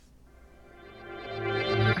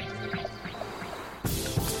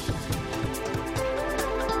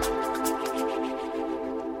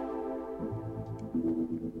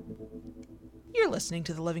listening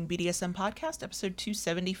to the Loving BDSM podcast, episode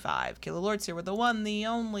 275. Kayla Lords here with the one, the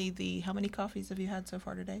only, the... How many coffees have you had so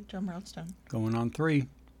far today, John Brownstone? Going on 3.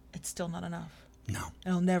 It's still not enough. No.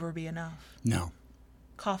 It'll never be enough. No.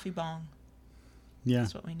 Coffee bong. Yeah.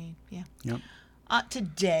 That's what we need. Yeah. Yep.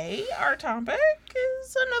 Today, our topic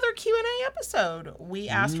is another Q&A episode. We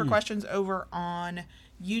asked for questions over on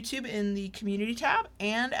YouTube in the community tab,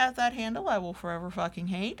 and at that handle I will forever fucking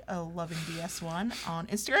hate, Loving DS1 on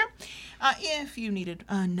Instagram. If you needed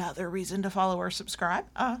another reason to follow or subscribe,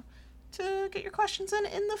 to get your questions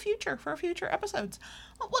in the future for future episodes.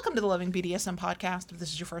 Well, welcome to the Loving BDSM podcast. If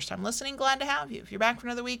this is your first time listening, glad to have you. If you're back for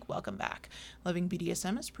another week, welcome back. Loving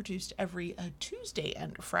BDSM is produced every Tuesday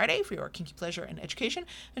and Friday for your kinky pleasure and education,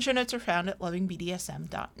 and show notes are found at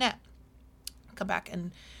lovingbdsm.net. Come back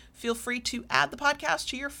and feel free to add the podcast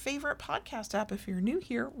to your favorite podcast app. If you're new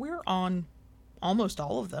here, we're on almost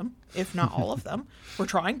all of them, if not all of them. We're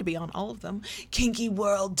trying to be on all of them. Kinky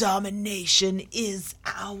world domination is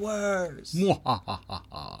ours.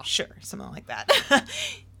 Sure, something like that.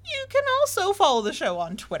 You can also follow the show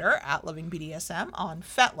on Twitter at LovingBDSM, on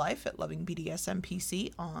FetLife at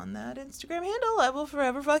LovingBDSMPC, on that Instagram handle I will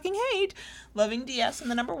forever fucking hate, LovingDS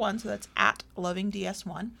and the number 1, so that's at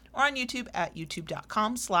LovingDS1, or on YouTube at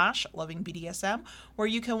youtube.com/LovingBDSM, where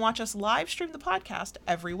you can watch us live stream the podcast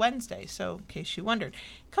every Wednesday. So in case you wondered,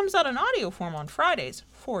 it comes out in audio form on Fridays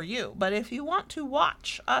for you. But if you want to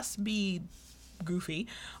watch us be goofy,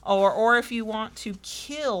 or if you want to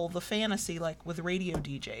kill the fantasy like with radio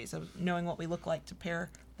DJs of knowing what we look like to pair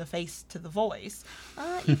the face to the voice,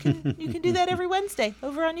 you can do that every Wednesday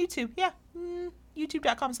over on YouTube. Yeah,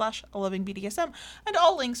 youtube.com/LovingBDSM, and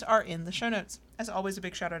all links are in the show notes. As always, a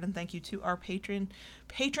big shout out and thank you to our patrons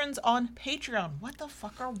on Patreon. What the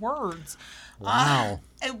fuck are words? Wow.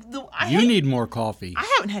 You need more coffee.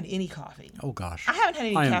 I haven't had any coffee. Oh gosh. I haven't had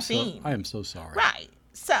any caffeine. I am so sorry. Right.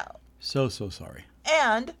 So sorry.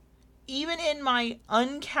 And even in my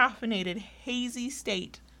uncaffeinated, hazy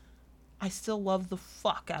state, I still love the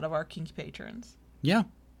fuck out of our kinky patrons. Yeah.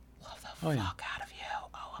 Love the fuck out of you.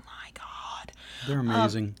 Oh my God. They're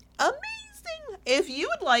amazing. Amazing. If you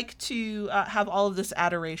would like to have all of this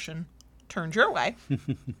adoration turned your way,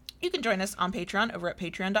 you can join us on Patreon over at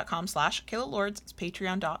patreon.com/Kayla Lords. It's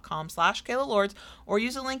patreon.com/Kayla Lords, or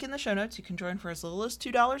use a link in the show notes. You can join for as little as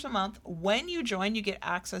 $2 a month. When you join, you get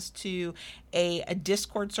access to a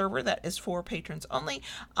Discord server that is for patrons only,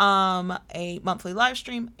 a monthly live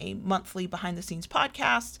stream, a monthly behind the scenes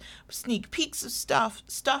podcast, sneak peeks of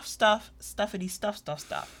stuff.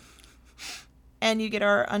 And you get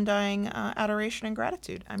our undying adoration and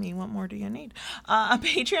gratitude. I mean, what more do you need?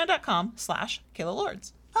 Patreon.com/Kayla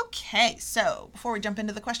Lords. Okay, so before we jump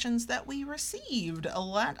into the questions that we received,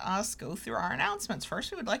 let us go through our announcements. First,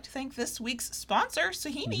 we would like to thank this week's sponsor,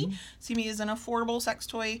 Sahimi. Sahimi is an affordable sex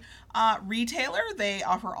toy retailer. They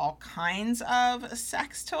offer all kinds of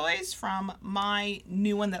sex toys, from my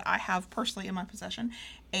new one that I have personally in my possession,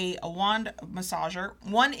 a wand massager.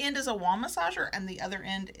 One end is a wand massager, and the other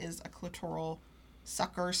end is a clitoral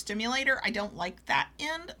sucker stimulator. I don't like that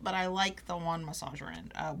end, but I like the wand massager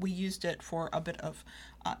end. We used it for a bit of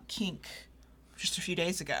kink just a few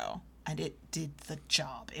days ago, and it did the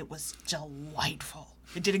job. It was delightful.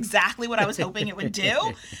 It did exactly what I was hoping it would do.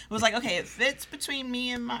 It was like, okay, it fits between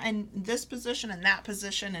me and this position and that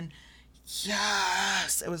position, and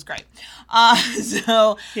yes, it was great.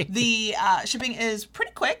 So the shipping is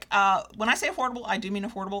pretty quick. When I say affordable, I do mean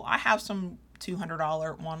affordable. I have some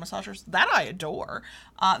 $200 wand massagers that I adore.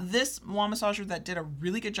 This wand massager that did a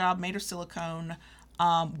really good job, made of silicone,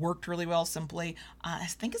 worked really well, simply. I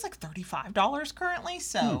think it's like $35 currently.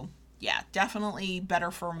 So yeah, definitely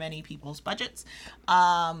better for many people's budgets.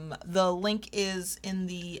 The link is in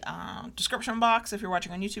the description box. If you're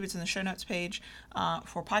watching on YouTube, it's in the show notes page.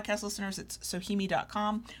 For podcast listeners, it's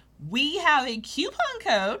sohimi.com. We have a coupon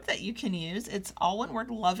code that you can use. It's all one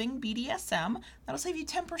word, Loving BDSM. That'll save you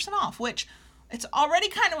 10% off, which it's already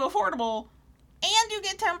kind of affordable, and you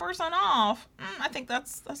get 10% off. I think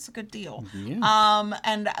that's a good deal. Yeah.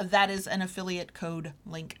 And that is an affiliate code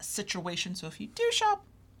link situation. So if you do shop,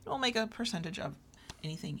 we'll make a percentage of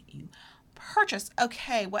anything you purchase.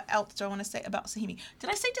 Okay, what else do I want to say about Sahimi? Did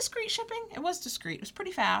I say discreet shipping? It was discreet. It was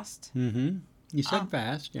pretty fast. You said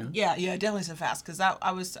fast, yeah. Yeah, definitely said fast, because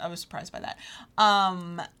I was surprised by that.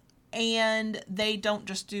 And they don't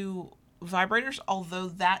just do vibrators, although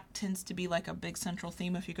that tends to be like a big central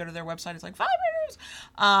theme. If you go to their website, it's like vibrators.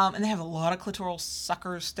 And they have a lot of clitoral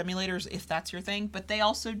suckers, stimulators, if that's your thing. But they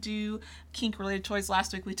also do kink-related toys.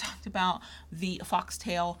 Last week we talked about the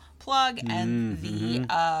foxtail plug and the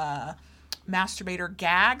masturbator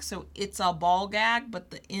gag. So it's a ball gag,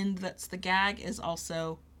 but the end that's the gag is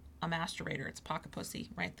also a masturbator. It's pocket pussy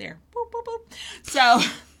right there. Boop, boop, boop. So,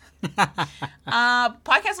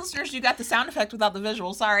 podcast listeners, you got the sound effect without the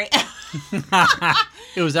visual. Sorry.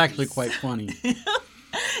 It was actually quite funny.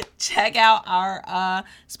 Check out our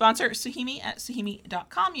sponsor, Suhimi, at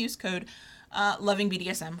suhimi.com. Use code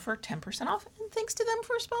LovingBDSM for 10% off. And thanks to them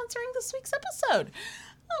for sponsoring this week's episode.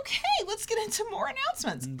 Okay, let's get into more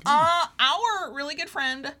announcements. Our really good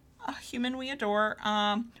friend, a human we adore,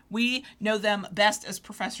 we know them best as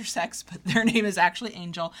Professor Sex, but their name is actually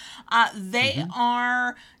Angel. They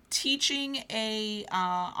are teaching a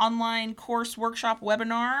online course workshop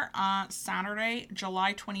webinar Saturday,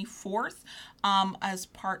 July 24th, as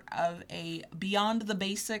part of a Beyond the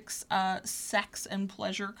Basics sex and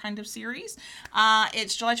pleasure kind of series.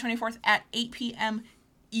 It's July 24th at 8 p.m.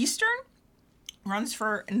 Eastern. Runs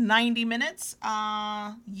for 90 minutes.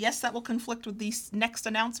 Yes, that will conflict with the next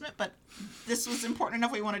announcement, but this was important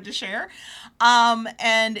enough we wanted to share.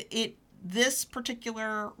 And this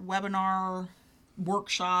particular webinar,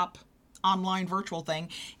 workshop, online virtual thing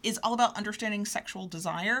is all about understanding sexual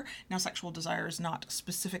desire. Now, sexual desire is not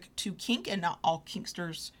specific to kink, and not all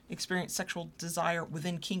kinksters experience sexual desire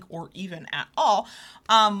within kink or even at all.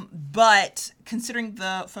 But considering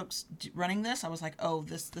the folks running this, I was like, oh,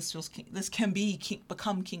 this feels kink. This can be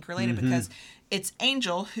become kink related because it's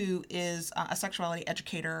Angel, who is a sexuality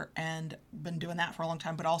educator and been doing that for a long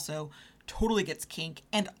time, but also totally gets kink.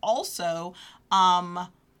 And also,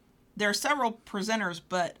 there are several presenters,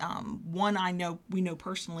 but one we know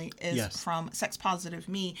personally is from Sex Positive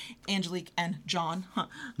Me, Angelique and John,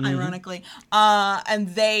 ironically.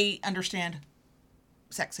 And they understand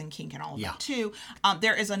sex and kink and all of that too.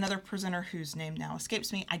 There is another presenter whose name now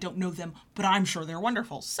escapes me. I don't know them, but I'm sure they're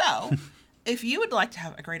wonderful. So if you would like to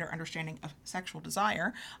have a greater understanding of sexual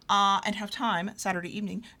desire and have time Saturday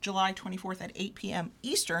evening, July 24th at 8 p.m.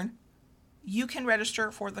 Eastern, you can register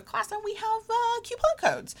for the class, and we have coupon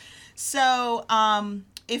codes. So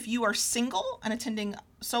if you are single and attending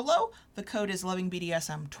solo, the code is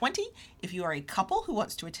LovingBDSM20. If you are a couple who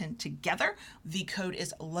wants to attend together, the code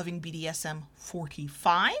is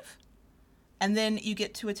LovingBDSM45. And then you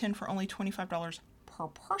get to attend for only $25 per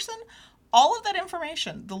person. All of that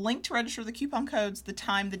information, the link to register, the coupon codes, the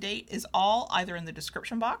time, the date, is all either in the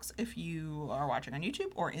description box if you are watching on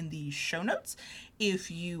YouTube, or in the show notes if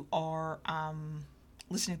you are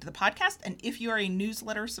listening to the podcast. And if you are a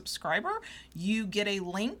newsletter subscriber, you get a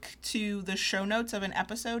link to the show notes of an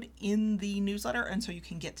episode in the newsletter, and so you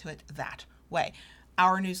can get to it that way.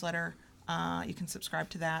 Our newsletter, you can subscribe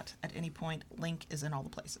to that at any point. Link is in all the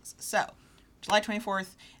places. So July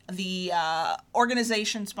 24th, the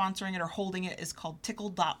organization sponsoring it or holding it is called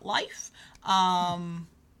Tickle.life.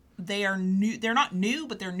 They are new. They're not new,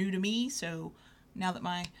 but they're new to me. So now that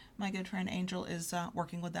my good friend Angel is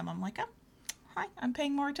working with them, I'm like, hi, I'm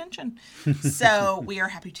paying more attention. So we are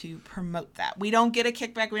happy to promote that. We don't get a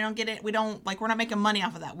kickback. We don't get it. We're not making money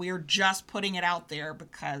off of that. We are just putting it out there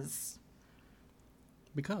because.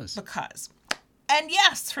 And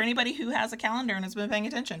yes, for anybody who has a calendar and has been paying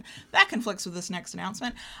attention, that conflicts with this next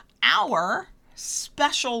announcement. Our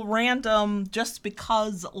special random just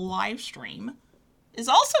because live stream is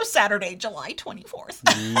also Saturday, July 24th.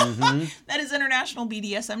 That is International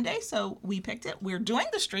BDSM Day, so we picked it. We're doing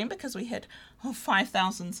the stream because we hit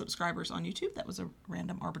 5,000 subscribers on YouTube. That was a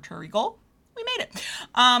random arbitrary goal. We made it.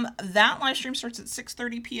 That live stream starts at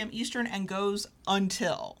 6:30 p.m. Eastern and goes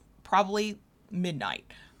until probably midnight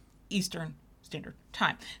Eastern Standard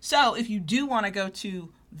Time. So if you do want to go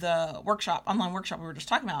to the online workshop we were just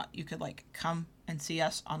talking about, you could come and see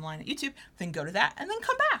us online at YouTube, then go to that and then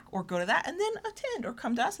come back, or go to that and then attend, or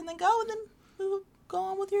come to us and then go, and then go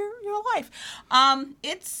on with your life.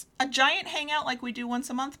 It's a giant hangout like we do once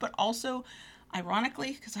a month, but also,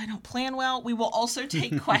 ironically, because I don't plan well, we will also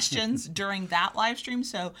take questions during that live stream.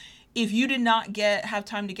 So if you did not have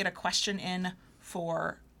time to get a question in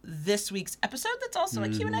for this week's episode, that's also a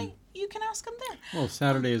Q&A, you can ask them there. Well,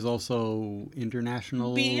 Saturday is also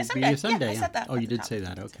International BDSM Day. I said that. Oh, you did say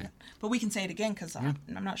that. Okay. But we can say it again because I'm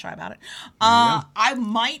not shy about it. I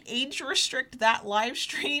might age restrict that live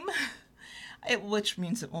stream, which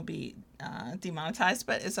means it won't be demonetized,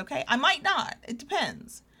 but it's okay. I might not. It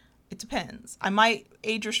depends. I might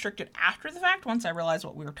age restrict it after the fact once I realize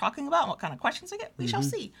what we were talking about and what kind of questions I get. We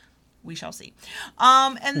shall see.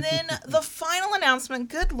 And then the final announcement,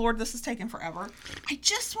 good Lord, this is taking forever. I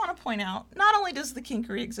just want to point out, not only does the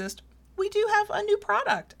Kinkery exist, we do have a new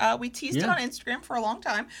product. We teased it on Instagram for a long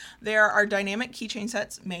time. There are dynamic keychain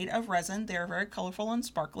sets made of resin. They're very colorful and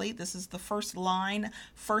sparkly. This is the first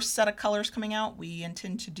set of colors coming out. We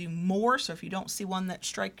intend to do more, so if you don't see one that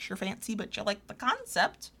strikes your fancy but you like the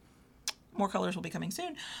concept, more colors will be coming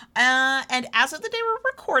soon. And as of the day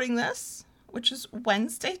we're recording this, which is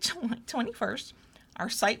Wednesday, July 21st, our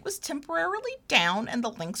site was temporarily down and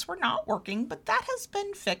the links were not working, but that has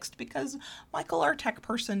been fixed because Michael, our tech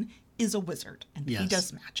person, is a wizard and he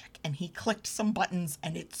does magic and he clicked some buttons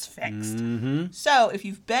and it's fixed. So if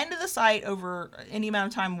you've been to the site over any amount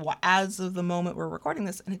of time as of the moment we're recording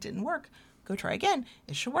this and it didn't work, go try again.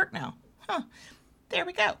 It should work now. There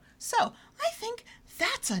we go. So I think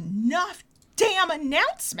that's enough damn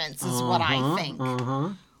announcements is what I think.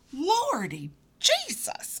 Lordy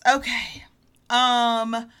Jesus. Okay.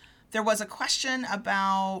 There was a question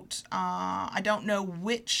about, I don't know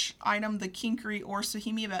which item, the Kinkri or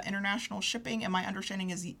Sohimi, about international shipping. And my understanding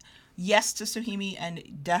is yes to Sohimi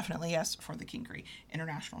and definitely yes for the Kinkri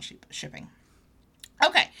international shipping.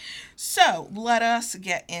 Okay, so let us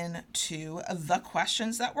get into the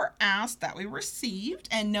questions that were asked that we received.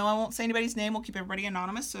 And no, I won't say anybody's name. We'll keep everybody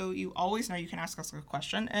anonymous. So you always know you can ask us a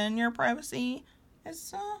question and your privacy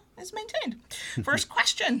is maintained. First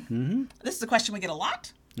question. This is a question we get a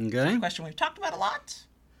lot. Okay. A question we've talked about a lot.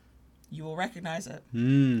 You will recognize it. How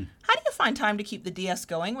do you find time to keep the DS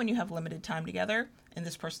going when you have limited time together? In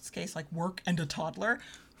this person's case, like work and a toddler.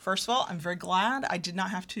 First of all, I'm very glad I did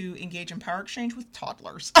not have to engage in power exchange with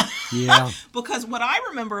toddlers. Yeah. Because what I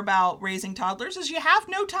remember about raising toddlers is you have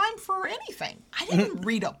no time for anything. I didn't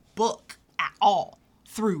read a book at all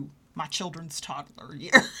through my children's toddler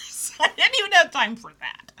years. I didn't even have time for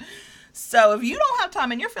that. So if you don't have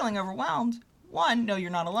time and you're feeling overwhelmed, one, no, you're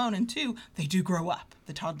not alone. And two, they do grow up.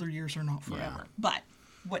 The toddler years are not forever. Yeah. But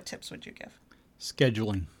what tips would you give?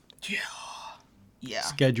 Scheduling. Yeah.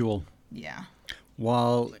 Schedule. Yeah.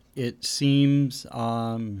 While it seems,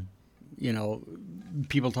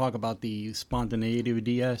 people talk about the spontaneity of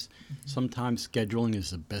DS, sometimes scheduling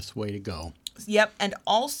is the best way to go. Yep. And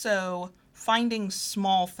also finding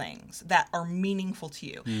small things that are meaningful to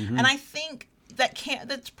you. And I think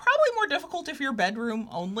that's probably more difficult if you're bedroom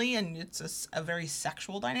only and it's a very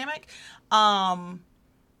sexual dynamic.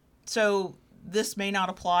 So this may not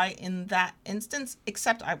apply in that instance,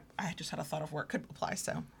 except I just had a thought of where it could apply,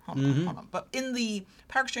 so hold on. But in the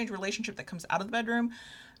power exchange relationship that comes out of the bedroom,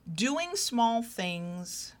 doing small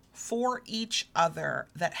things for each other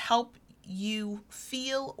that help you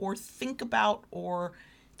feel or think about or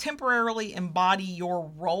temporarily embody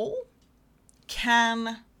your role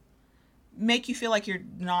can make you feel like you're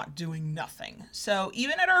not doing nothing. So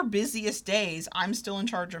even at our busiest days, I'm still in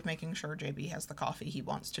charge of making sure JB has the coffee he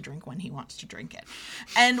wants to drink when he wants to drink it.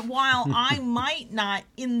 And while I might not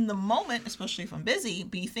in the moment, especially if I'm busy,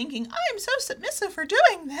 be thinking, I'm so submissive for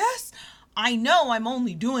doing this, I know I'm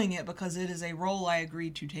only doing it because it is a role I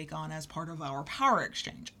agreed to take on as part of our power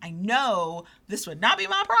exchange. I know this would not be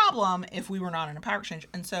my problem if we were not in a power exchange.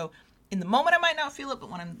 And so in the moment, I might not feel it, but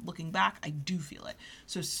when I'm looking back, I do feel it.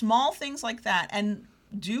 So small things like that, and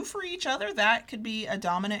do for each other. That could be a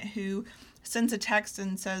dominant who sends a text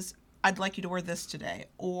and says, I'd like you to wear this today.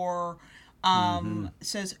 Or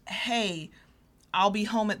says, hey, I'll be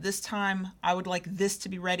home at this time. I would like this to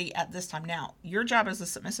be ready at this time. Now, your job as a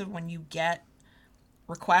submissive when you get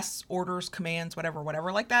requests, orders, commands,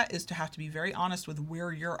 whatever like that, is to have to be very honest with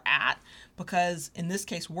where you're at. Because in this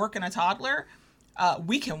case, work and a toddler,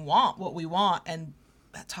 we can want what we want, and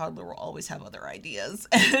that toddler will always have other ideas,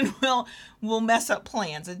 and we'll mess up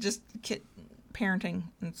plans. It just parenting,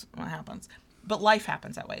 that's what happens. But life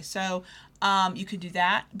happens that way. So you could do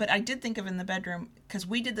that. But I did think of in the bedroom, because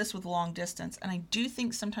we did this with long distance, and I do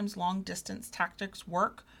think sometimes long distance tactics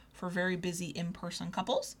work for very busy in-person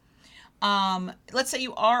couples. Let's say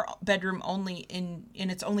you are bedroom only and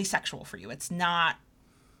it's only sexual for you. It's not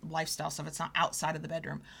lifestyle stuff. It's not outside of the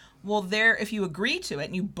bedroom. Well, if you agree to it,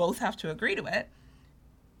 and you both have to agree to it,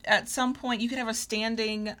 at some point you could have a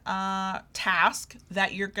standing task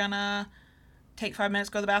that you're gonna take 5 minutes,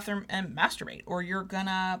 go to the bathroom and masturbate, or you're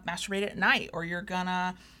gonna masturbate at night, or you're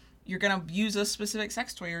gonna use a specific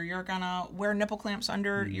sex toy, or you're gonna wear nipple clamps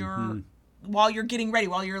under while you're getting ready,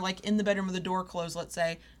 while you're like in the bedroom with the door closed, let's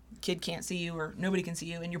say, kid can't see you or nobody can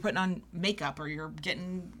see you, and you're putting on makeup or you're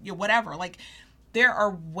getting whatever. Like, there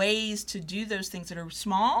are ways to do those things that are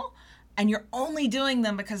small, and you're only doing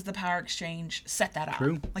them because the power exchange set that up.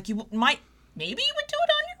 True. Like, maybe you would do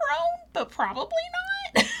it on your own, but probably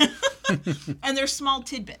not. And they're small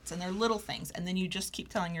tidbits, and they're little things. And then you just keep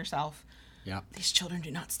telling yourself, these children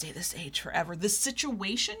do not stay this age forever. The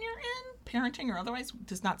situation you're in parenting or otherwise,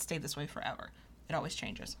 does not stay this way forever. It always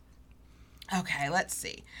changes. Okay, let's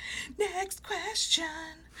see. Next question.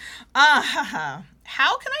 How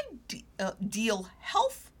can I deal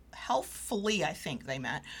healthfully, I think they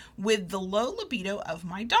meant, with the low libido of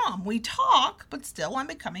my dom? We talk, but still I'm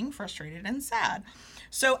becoming frustrated and sad.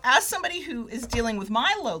 So as somebody who is dealing with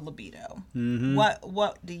my low libido,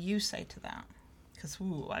 what do you say to that? Because,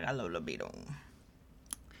 I got low libido.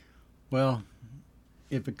 Well,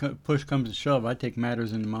 if push comes to shove, I take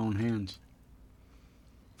matters into my own hands.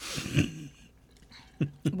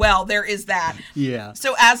 Well, there is that. Yeah.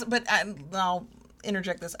 So I'll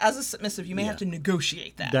interject this. As a submissive, you may have to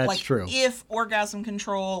negotiate that. That's true. If orgasm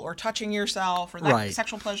control or touching yourself or that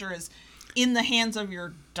sexual pleasure is in the hands of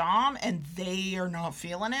your dom and they are not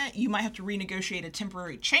feeling it, you might have to renegotiate a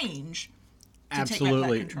temporary change to Absolutely. take back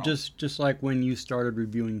that control. Just like when you started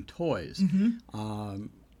reviewing toys.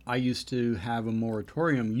 I used to have a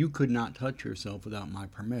moratorium. You could not touch yourself without my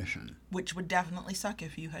permission. Which would definitely suck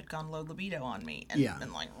if you had gone low libido on me and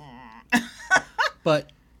been like,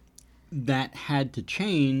 But that had to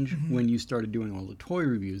change when you started doing all the toy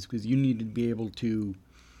reviews, because you needed to be able to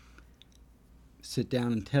sit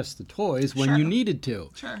down and test the toys when you needed to.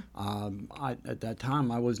 Sure. At that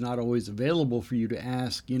time, I was not always available for you to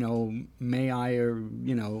ask, may I,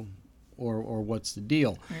 or what's the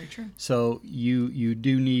deal. Very true. So you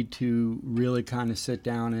do need to really kind of sit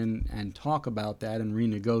down and talk about that and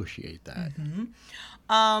renegotiate that.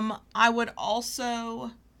 I would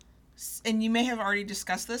also, and you may have already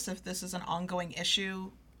discussed this if this is an ongoing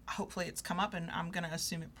issue, hopefully it's come up, and I'm going to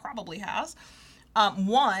assume it probably has.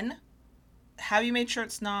 One, have you made sure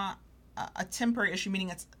it's not a temporary issue, meaning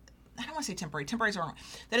it's, I don't want to say temporary is wrong,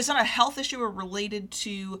 that it's not a health issue or related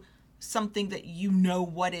to something that you know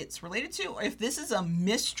what it's related to. If this is a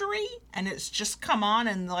mystery and it's just come on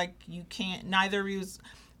and like you can't, neither of you,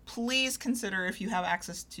 please consider if you have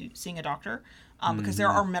access to seeing a doctor, because there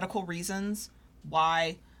are medical reasons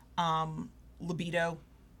why libido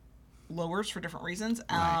lowers for different reasons.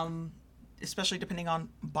 Especially depending on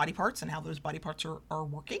body parts and how those body parts are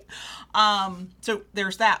working. So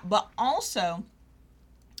there's that. But also,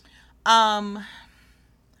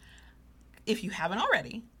 if you haven't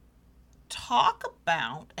already, talk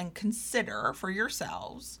about and consider for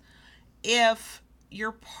yourselves if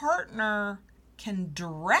your partner can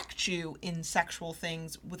direct you in sexual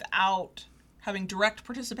things without having direct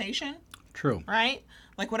participation. True. Right?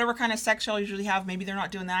 Like whatever kind of sex y'all usually have, maybe they're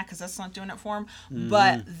not doing that because that's not doing it for them.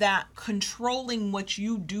 But that controlling what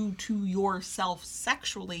you do to yourself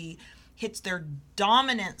sexually hits their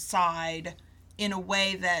dominant side in a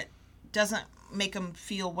way that doesn't make them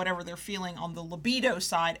feel whatever they're feeling on the libido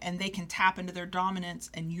side, and they can tap into their dominance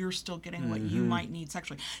and you're still getting what you might need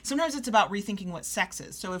sexually. Sometimes it's about rethinking what sex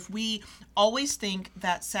is. So if we always think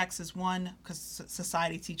that sex is one, because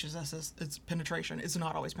society teaches us it's penetration, it's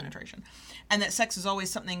not always penetration, and that sex is always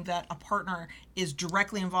something that a partner is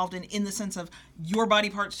directly involved in the sense of your body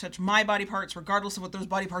parts touch my body parts regardless of what those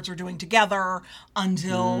body parts are doing together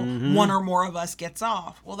until one or more of us gets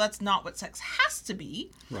off. Well, that's not what sex has to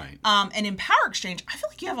be. Right. And in power exchange, I feel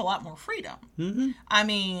like you have a lot more freedom. I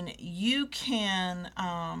mean, you can...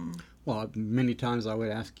 well, many times I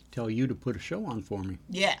would tell you to put a show on for me.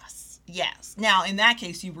 Yes. Now, in that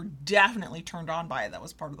case, you were definitely turned on by it. That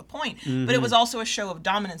was part of the point. But it was also a show of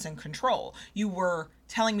dominance and control. You were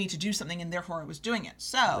telling me to do something, and therefore I was doing it.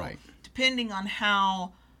 So, depending on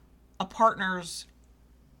how a partner's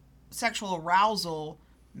sexual arousal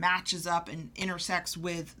matches up and intersects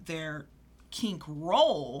with their kink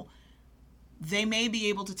role, they may be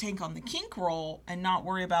able to take on the kink role and not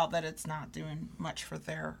worry about that it's not doing much for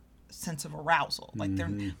their sense of arousal. Like they're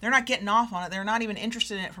not getting off on it. They're not even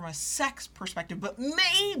interested in it from a sex perspective, but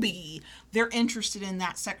maybe they're interested in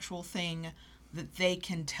that sexual thing that they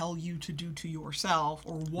can tell you to do to yourself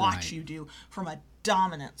or watch you do from a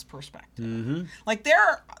dominance perspective. Like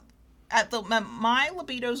at my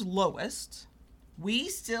libido's lowest, we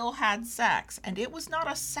still had sex, and it was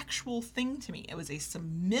not a sexual thing to me. It was a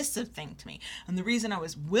submissive thing to me. And the reason I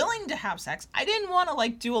was willing to have sex, I didn't want to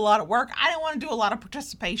do a lot of work. I didn't want to do a lot of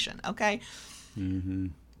participation, okay?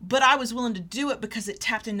 But I was willing to do it because it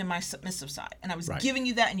tapped into my submissive side. And I was giving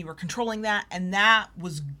you that, and you were controlling that, and that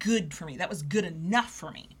was good for me. That was good enough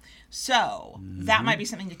for me. So that might be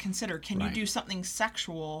something to consider. Can you do something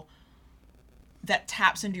sexual that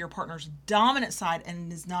taps into your partner's dominant side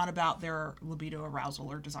and is not about their libido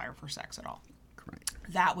arousal or desire for sex at all? Correct.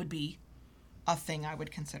 That would be a thing I would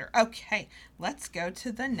consider. Okay, let's go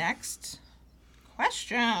to the next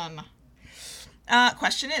question.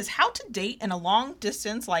 Question is, how to date in a long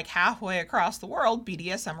distance, like halfway across the world,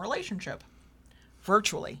 BDSM relationship?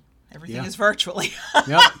 Virtually. Everything is virtually.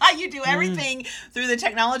 Yep. You do everything through the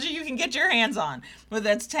technology you can get your hands on, whether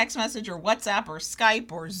that's text message or WhatsApp or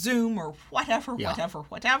Skype or Zoom or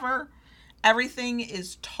whatever. Everything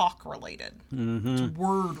is talk related. It's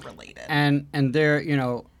word related. And there,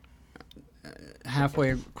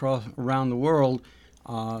 halfway around the world,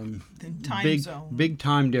 the time zone. Big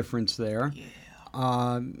time difference there.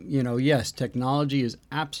 Yeah. Yes, technology is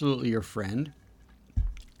absolutely your friend.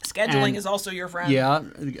 Scheduling is also your friend. Yeah,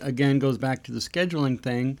 again, goes back to the scheduling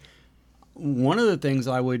thing. One of the things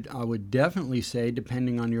I would definitely say,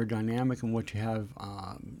 depending on your dynamic and what you have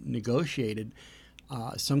negotiated,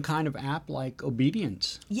 some kind of app like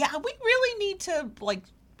Obedience. Yeah, we really need to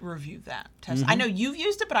review that. Test. I know you've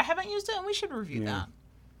used it, but I haven't used it, and we should review that.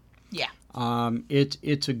 Yeah.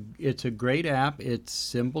 It's a great app. It's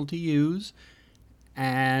simple to use,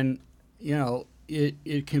 and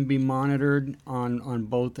it can be monitored on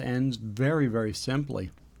both ends very, very simply.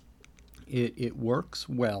 It works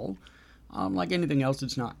well. Like anything else,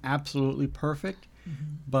 it's not absolutely perfect,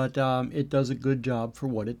 but it does a good job for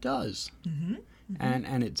what it does.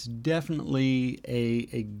 And it's definitely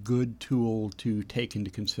a good tool to take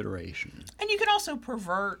into consideration. And you can also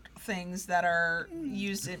pervert things that are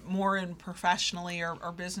used more in professionally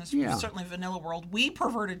or business. Yeah. Certainly vanilla world. We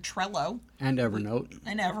perverted Trello. And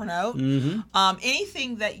Evernote.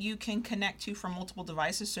 Anything that you can connect to from multiple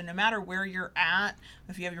devices. So no matter where you're at,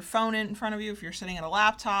 if you have your phone in front of you, if you're sitting at a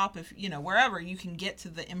laptop, if wherever you can get to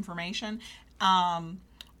the information.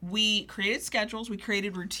 We created schedules, we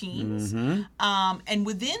created routines, and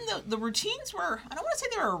within the routines were, I don't want to say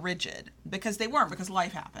they were rigid, because they weren't, because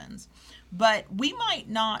life happens, but we might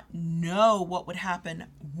not know what would happen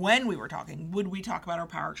when we were talking. Would we talk about our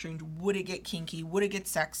power exchange? Would it get kinky? Would it get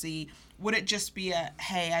sexy? Would it just be a,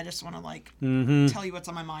 hey, I just want to tell you what's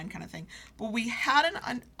on my mind kind of thing? But we had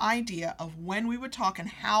an idea of when we would talk and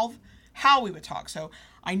how we would talk. So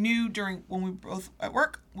I knew when we were both at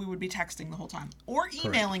work, we would be texting the whole time, or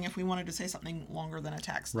emailing if we wanted to say something longer than a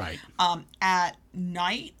text. Right. At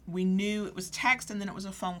night, we knew it was text and then it was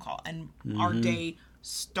a phone call, and our day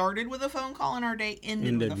started with a phone call and our day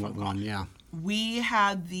ended with a phone call. Yeah. We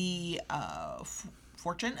had the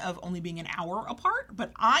fortune of only being an hour apart,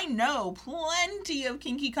 but I know plenty of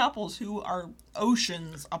kinky couples who are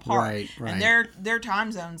oceans apart. Right. And their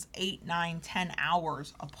time zones 8, 9, 10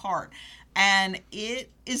 hours apart. And it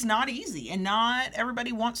is not easy, and not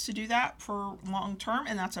everybody wants to do that for long term,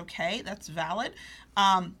 and that's okay. That's valid.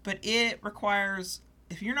 But it requires,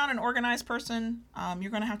 if you're not an organized person,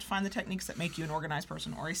 you're going to have to find the techniques that make you an organized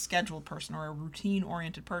person, or a scheduled person, or a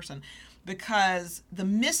routine-oriented person, because the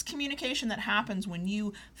miscommunication that happens when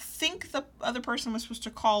you think the other person was supposed to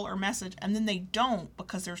call or message, and then they don't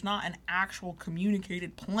because there's not an actual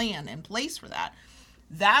communicated plan in place for that,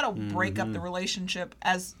 that'll break up the relationship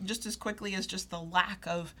as quickly as just the lack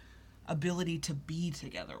of ability to be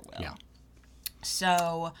together well. Yeah.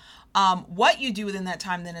 So what you do within that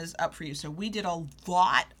time then is up for you. So we did a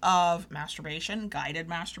lot of masturbation, guided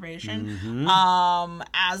masturbation.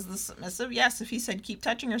 As the submissive, yes, if he said keep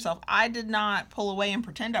touching yourself, I did not pull away and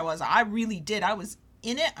pretend I was. I really did. I was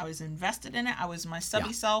in it. I was invested in it. I was my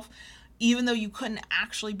subby self. Even though you couldn't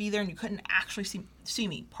actually be there and you couldn't actually see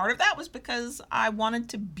me. Part of that was because I wanted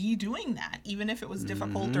to be doing that, even if it was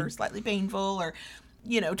difficult or slightly painful or,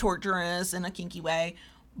 torturous in a kinky way.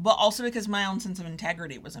 But also because my own sense of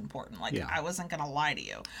integrity was important. I wasn't going to lie to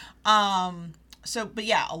you.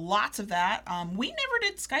 Lots of that. We never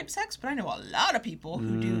did Skype sex, but I know a lot of people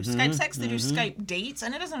who do Skype sex. They do Skype dates,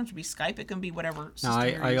 and it doesn't have to be Skype. It can be whatever system you're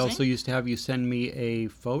using. I also used to have you send me a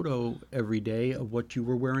photo every day of what you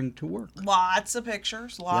were wearing to work. Lots of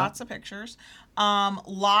pictures. Lots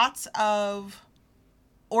of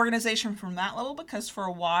organization from that level, because for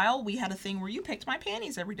a while we had a thing where you picked my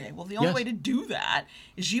panties every day. Well, the only way to do that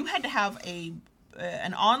is you had to have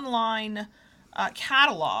an online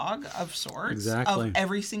catalog of sorts of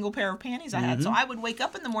every single pair of panties I had. So I would wake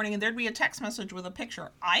up in the morning and there'd be a text message with a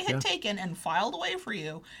picture I had taken and filed away for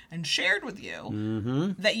you and shared with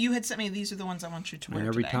you that you had sent me. These are the ones I want you to wear and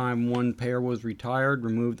every today. time one pair was retired,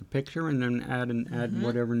 remove the picture and then add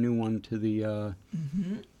whatever new one to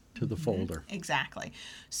the folder. Exactly.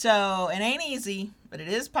 So it ain't easy, but it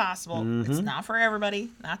is possible. It's not for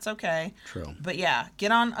everybody. That's okay. True. But yeah,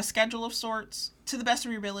 get on a schedule of sorts to the best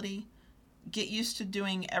of your ability. Get used to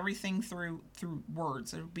doing everything through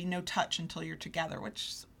words. There will be no touch until you're together,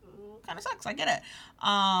 which kind of sucks. I get it.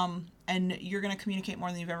 And you're going to communicate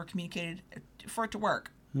more than you've ever communicated for it to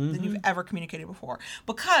work. than you've ever communicated before.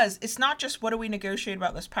 Because it's not just what do we negotiate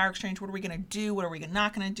about this power exchange, what are we going to do, what are we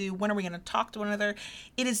not going to do, when are we going to talk to one another.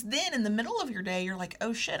 It is then in the middle of your day, you're like,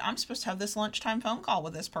 oh shit, I'm supposed to have this lunchtime phone call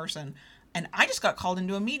with this person. And I just got called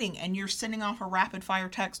into a meeting, and you're sending off a rapid fire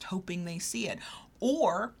text hoping they see it.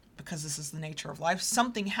 Or, because this is the nature of life,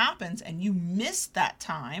 something happens and you miss that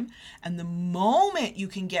time. And the moment you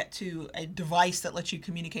can get to a device that lets you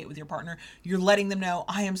communicate with your partner, you're letting them know,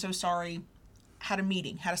 I am so sorry, had a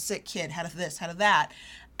meeting, had a sick kid, had a this, had a that.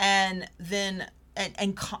 And then,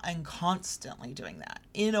 and constantly doing that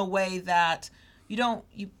in a way that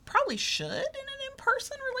you probably should in an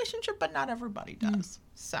in-person relationship, but not everybody does.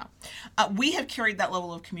 So we have carried that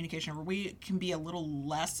level of communication over. We can be a little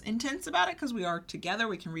less intense about it because we are together.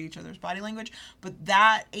 We can read each other's body language. But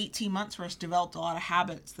that 18 months for us developed a lot of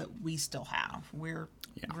habits that we still have. We're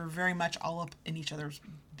very much all up in each other's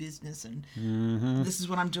business. And this is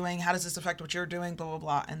what I'm doing. How does this affect what you're doing? Blah, blah,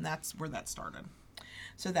 blah. And that's where that started.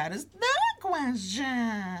 So that is that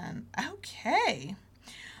question. Okay.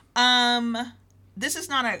 This is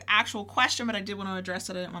not an actual question, but I did want to address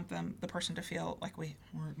it. I didn't want the person to feel like we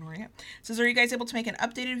were ignoring it. It says, are you guys able to make an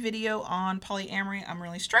updated video on polyamory? I'm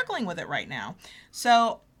really struggling with it right now.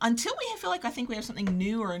 So until we feel like I think we have something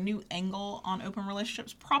new or a new angle on open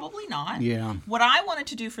relationships, probably not. Yeah. What I wanted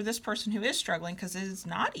to do for this person who is struggling, because it is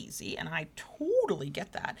not easy, and I totally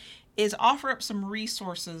get that, is offer up some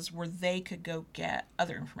resources where they could go get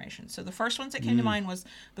other information. So the first ones that came to mind was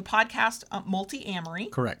the podcast Multi-Amory.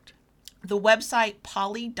 Correct. The website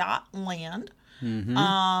poly.land.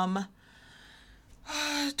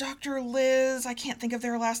 Dr. Liz, I can't think of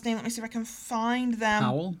their last name. Let me see if I can find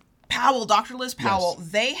them. Powell, Dr. Liz Powell.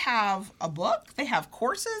 Yes. They have a book. They have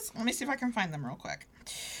courses. Let me see if I can find them real quick.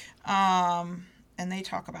 And they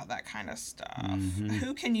talk about that kind of stuff.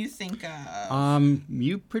 Who can you think of?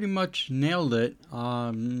 You pretty much nailed it.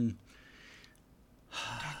 Dr.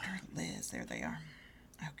 Liz, there they are.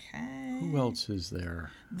 Okay. Who else is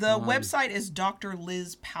there? The website is Dr.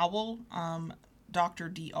 Liz Powell, Dr. Dr.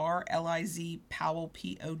 Liz Powell,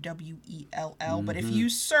 Powell. But if you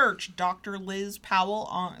search Dr. Liz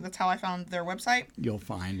Powell, that's how I found their website. You'll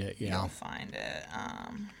find it, yeah. You'll find it.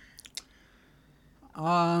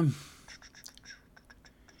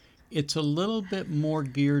 It's a little bit more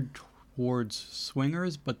geared towards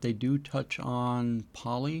swingers, but they do touch on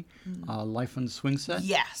poly, life on the swing set.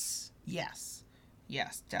 Yes,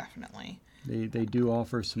 definitely. They do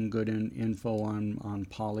offer some good info on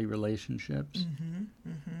poly relationships.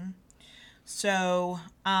 So,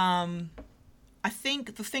 I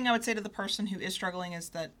think the thing I would say to the person who is struggling is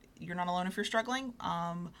that you're not alone if you're struggling.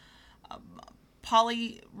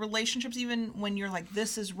 Poly relationships, even when you're like,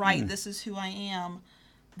 this is right, this is who I am,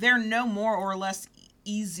 they're no more or less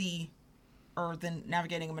easy than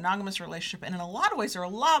navigating a monogamous relationship. And in a lot of ways, they're a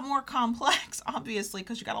lot more complex, obviously,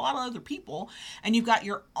 because you've got a lot of other people and you've got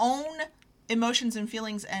your own emotions and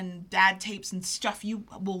feelings and dad tapes and stuff you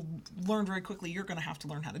will learn very quickly. You're going to have to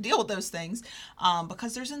learn how to deal with those things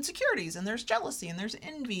because there's insecurities and there's jealousy and there's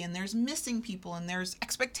envy and there's missing people and there's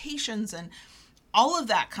expectations and all of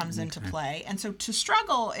that comes into play. And so to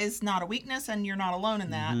struggle is not a weakness and you're not alone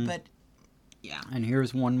in that, but yeah. And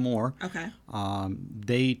here's one more. Okay.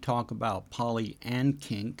 They talk about poly and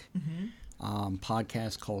kink.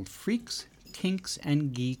 Podcast called Freaks, Kinks,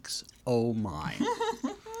 and Geeks. Oh my!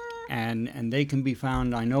 and they can be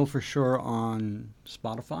found, I know for sure, on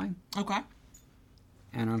Spotify. Okay.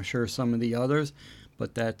 And I'm sure some of the others,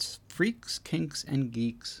 but that's Freaks, Kinks, and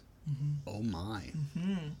Geeks. Oh my!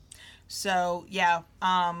 So yeah.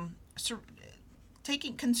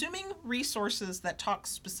 Consuming resources that talk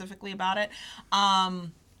specifically about it.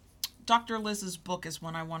 Dr. Liz's book is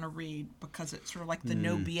one I want to read because it's sort of like the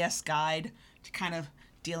no BS guide to kind of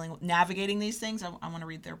navigating these things. I want to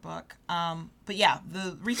read their book. But yeah,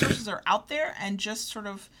 the resources are out there and just sort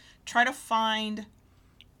of try to find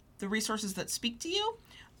the resources that speak to you.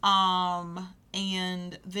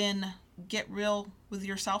 And then get real with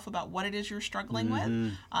yourself about what it is you're struggling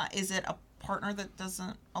with. Is it a partner that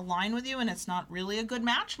doesn't align with you and it's not really a good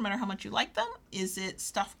match no matter how much you like them? Is it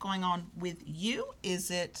stuff going on with you? Is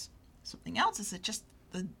it something else? Is it just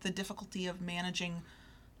the difficulty of managing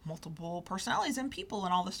multiple personalities and people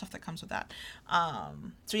and all the stuff that comes with that?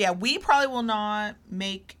 So yeah, we probably will not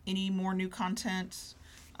make any more new content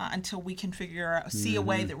until we can see a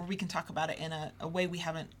way that we can talk about it in a way we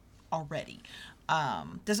haven't already.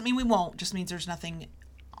 Doesn't mean we won't, just means there's nothing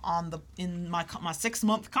in my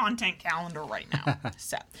 6-month content calendar right now.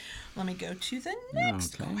 So let me go to the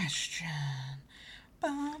next question.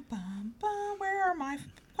 Where are my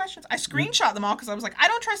questions? I screenshot them all because I was like, I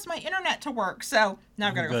don't trust my internet to work. So now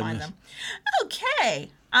I've got to go find them. Okay.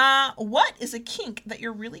 What is a kink that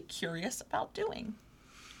you're really curious about doing?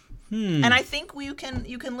 And I think you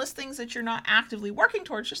can list things that you're not actively working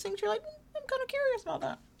towards, just things you're like, I'm kind of curious about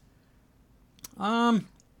that.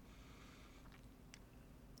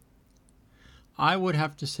 I would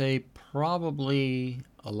have to say probably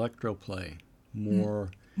electroplay more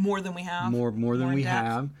than we have. More than we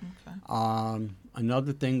have. Okay.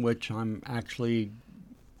 Another thing which I'm actually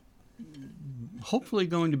hopefully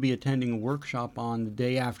going to be attending a workshop on the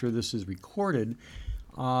day after this is recorded.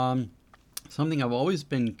 Something I've always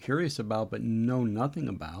been curious about but know nothing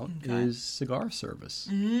about is cigar service.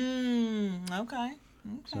 Okay.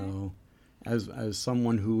 So, as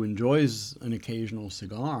someone who enjoys an occasional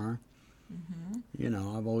cigar,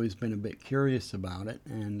 I've always been a bit curious about it,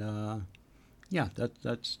 and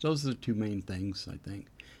that's those are the two main things, I think.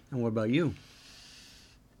 And what about you?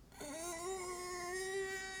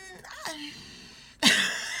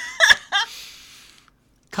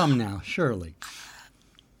 Come now, Shirley.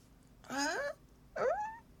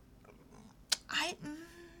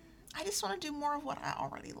 I just want to do more of what I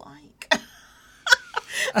already like.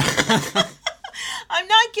 I'm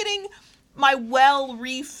not getting my well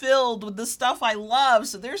refilled with the stuff I love,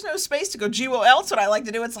 so there's no space to go, gee, what else would I like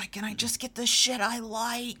to do? It's like, can I just get the shit I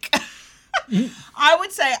like? I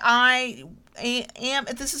would say I am,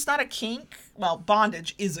 this is not a kink. Well,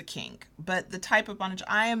 bondage is a kink, but the type of bondage,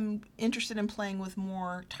 I am interested in playing with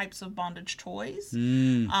more types of bondage toys.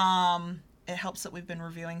 It helps that we've been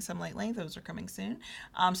reviewing some lately. Those are coming soon.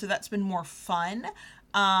 So that's been more fun.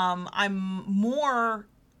 I'm more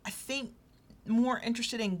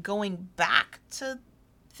interested in going back to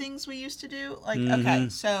things we used to do. Like, okay,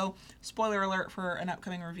 so spoiler alert for an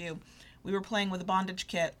upcoming review. We were playing with a bondage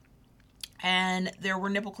kit, and there were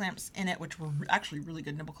nipple clamps in it, which were actually really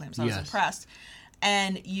good nipple clamps. I was impressed.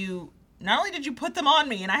 And not only did you put them on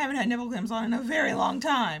me, and I haven't had nipple clamps on in a very long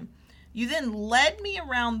time, you then led me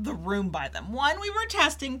around the room by them. One, we were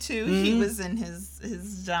testing. Two, he was in his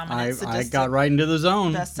dominant sadistic. I got right into the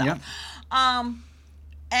zone. Best self. Yep.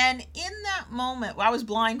 And in that moment, I was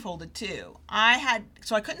blindfolded too.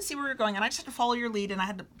 So I couldn't see where we were going, and I just had to follow your lead, and I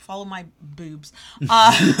had to follow my boobs. And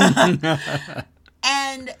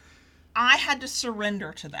I had to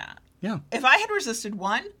surrender to that. Yeah. If I had resisted,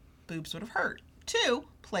 one, boobs would have hurt. Two,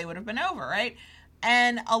 play would have been over, right?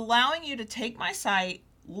 And allowing you to take my sight,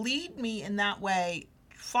 lead me in that way,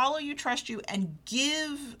 follow you, trust you, and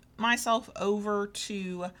give myself over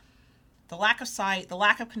to the lack of sight, the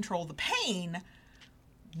lack of control, the pain.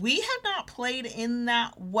 We had not played in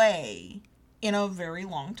that way in a very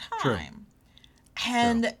long time. True.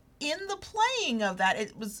 And in the playing of that,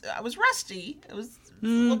 I was rusty. It was a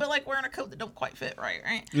little bit like wearing a coat that don't quite fit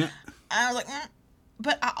right? Yeah. I was like,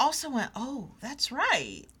 But I also went, oh, that's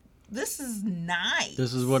right. This is nice.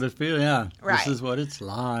 This is what it feels, yeah. Right. This is what it's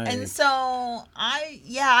like. And so I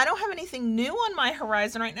don't have anything new on my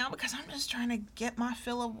horizon right now because I'm just trying to get my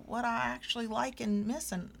fill of what I actually like and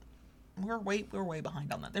miss, and we're way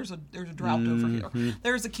behind on that. There's a drought over here.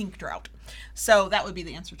 There's a kink drought. So that would be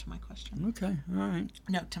the answer to my question. Okay, all right.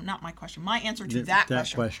 No, not my question. My answer to that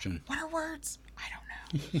question. What are words? I don't know.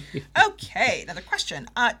 Okay, another question.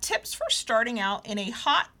 Tips for starting out in a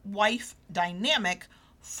hot wife dynamic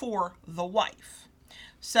for the wife.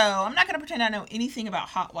 So I'm not going to pretend I know anything about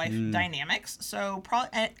hot wife dynamics. So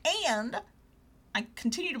probably, and I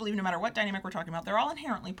continue to believe no matter what dynamic we're talking about, they're all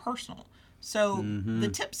inherently personal. So the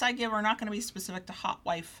tips I give are not going to be specific to hot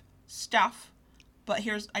wife stuff, but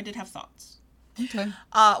I did have thoughts. Okay.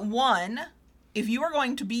 One, if you are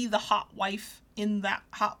going to be the hot wife in that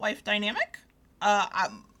hot wife dynamic,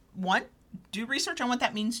 do research on what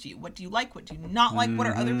that means to you. What do you like? What do you not like? What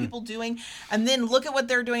are other people doing? And then look at what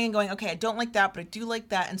they're doing and going, okay, I don't like that, but I do like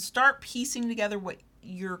that. And start piecing together what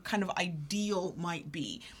your kind of ideal might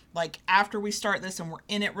be. Like, after we start this and we're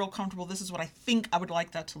in it real comfortable, this is what I think I would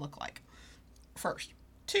like that to look like. First.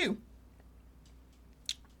 Two,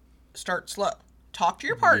 start slow. Talk to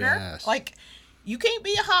your partner. Yes. Like, you can't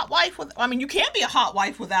be a hot wife you can be a hot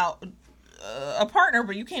wife without a partner,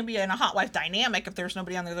 but you can't be in a hot wife dynamic if there's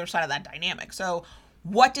nobody on the other side of that dynamic. So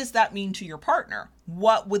what does that mean to your partner?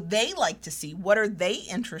 What would they like to see? What are they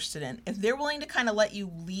interested in? If they're willing to kind of let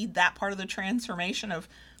you lead that part of the transformation of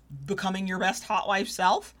becoming your best hot wife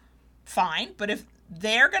self, fine. But if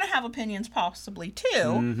they're going to have opinions possibly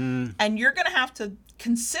too, and you're going to have to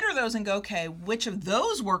consider those and go, okay, which of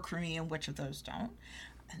those work for me and which of those don't?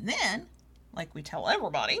 And then, like we tell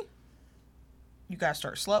everybody, you got to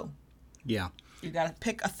start slow. Yeah. You got to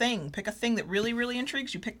pick a thing. Pick a thing that really, really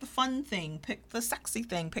intrigues you. Pick the fun thing. Pick the sexy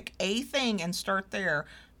thing. Pick a thing and start there.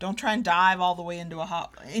 Don't try and dive all the way into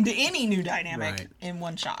any new dynamic in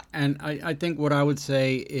one shot. And I think what I would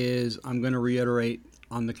say is I'm going to reiterate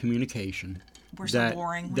on the communication. We're so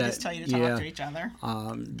boring. We just tell you to talk to each other.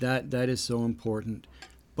 That is so important.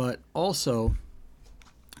 But also,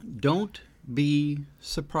 don't be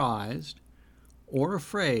surprised or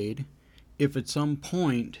afraid if at some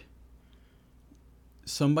point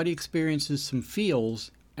somebody experiences some feels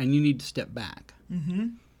and you need to step back. Mm-hmm.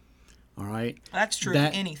 All right? That's true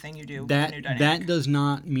of anything you do with a new dynamic. That does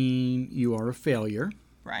not mean you are a failure.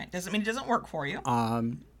 Right. Doesn't mean it doesn't work for you.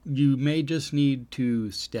 You may just need to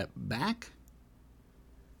step back,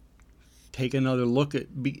 take another look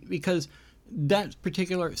at, because that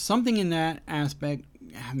particular, something in that aspect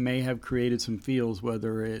may have created some feels,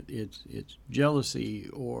 whether it's jealousy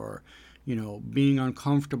or, being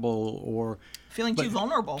uncomfortable or feeling too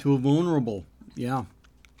vulnerable. Too vulnerable, yeah.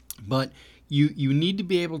 But you need to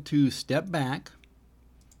be able to step back,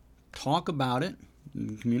 talk about it,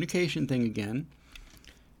 communication thing again,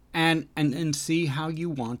 and see how you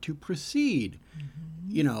want to proceed.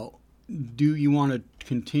 Mm-hmm. Do you want to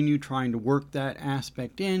continue trying to work that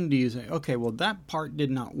aspect in? Do you say, okay, well, that part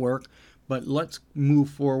did not work, but let's move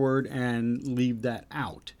forward and leave that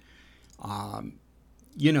out?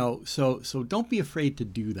 So don't be afraid to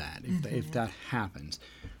do that if that happens.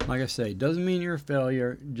 Like I say, doesn't mean you're a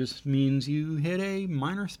failure. Just means you hit a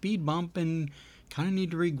minor speed bump and kind of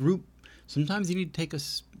need to regroup. Sometimes you need to take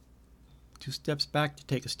 2 steps back to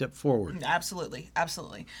take a step forward. Absolutely.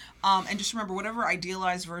 And just remember, whatever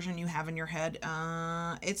idealized version you have in your head,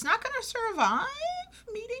 it's not going to survive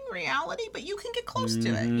meeting reality, but you can get close to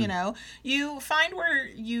it. You find where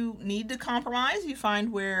you need to compromise. You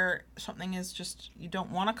find where something is just, you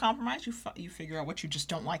don't want to compromise. You figure out what you just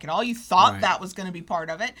don't like at all. You thought that was going to be part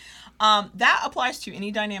of it. That applies to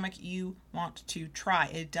any dynamic you want to try.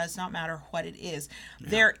 It does not matter what it is. Yeah.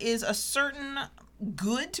 There is a certain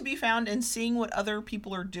good to be found in seeing what other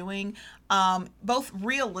people are doing, both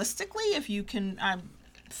realistically, if you can.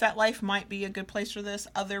 FetLife might be a good place for this.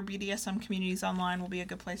 Other BDSM communities online will be a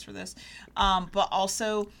good place for this. But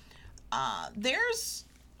also,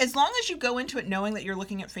 as long as you go into it knowing that you're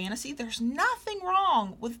looking at fantasy, there's nothing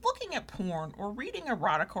wrong with looking at porn or reading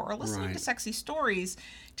erotica or listening to sexy stories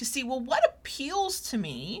to see, well, what appeals to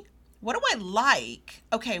me? What do I like?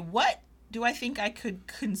 Okay, what do I think I could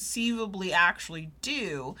conceivably actually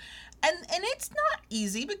do? And it's not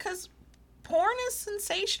easy because porn is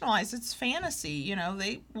sensationalized. It's fantasy.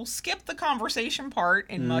 They will skip the conversation part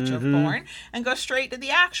in much of porn and go straight to the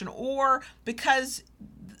action. Or because,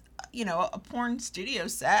 a porn studio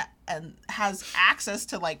set and has access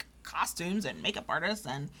to like costumes and makeup artists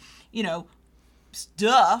and,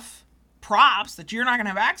 stuff, props that you're not going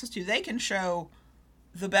to have access to, they can show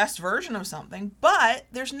the best version of something, but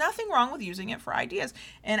there's nothing wrong with using it for ideas.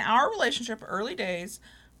 In our relationship early days,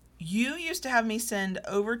 you used to have me send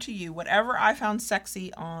over to you whatever I found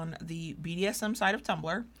sexy on the BDSM side of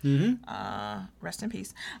Tumblr. Mm-hmm. Rest in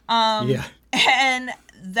peace. And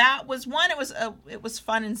that was one. It was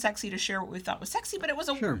fun and sexy to share what we thought was sexy, but it was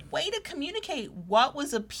a way to communicate what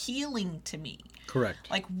was appealing to me. Correct.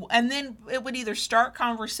 And then it would either start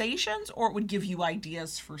conversations or it would give you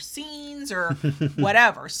ideas for scenes or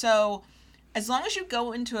whatever. So as long as you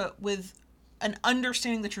go into it with an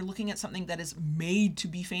understanding that you're looking at something that is made to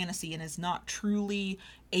be fantasy and is not truly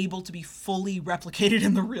able to be fully replicated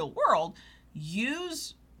in the real world,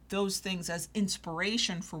 use those things as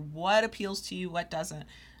inspiration for what appeals to you, what doesn't,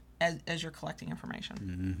 as you're collecting information.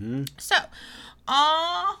 Mm-hmm. So,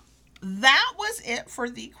 that was it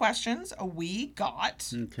for the questions we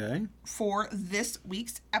got for this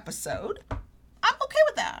week's episode. I'm okay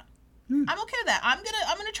with that. I'm okay with that. I'm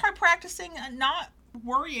gonna try practicing and not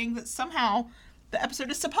worrying that somehow the episode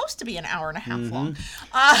is supposed to be an hour and a half long.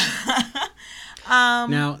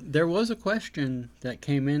 Now, there was a question that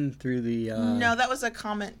came in through the... No, that was a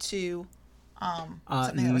comment to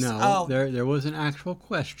something that was... there was an actual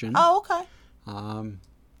question. Oh, okay.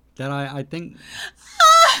 That I think...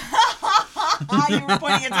 You were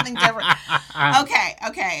pointing at something different.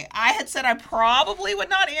 Okay. I had said I probably would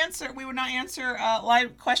not answer. We would not answer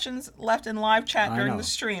live questions left in live chat during the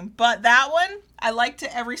stream. But that one, I like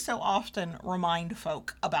to every so often remind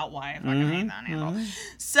folk about why I'm not going to read that handle.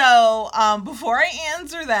 So before I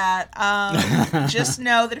answer that, just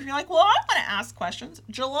know that if you're like, well, I want to ask questions,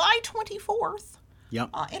 July 24th. Yep.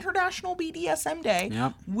 International BDSM Day.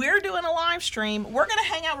 Yep. We're doing a live stream. We're going to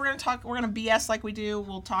hang out. We're going to talk. We're going to BS like we do.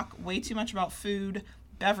 We'll talk way too much about food,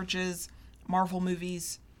 beverages, Marvel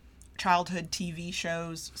movies, childhood TV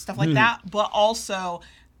shows, stuff like that. But also,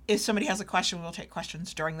 if somebody has a question, we'll take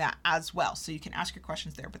questions during that as well. So you can ask your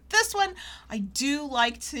questions there. But this one, I do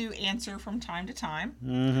like to answer from time to time.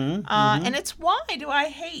 And it's why do I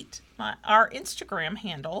hate our Instagram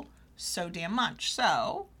handle so damn much.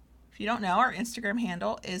 So if you don't know, our Instagram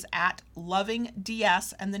handle is at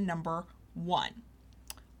lovingds and the number 1.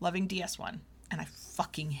 Lovingds1. And I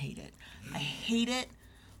fucking hate it. I hate it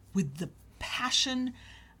with the passion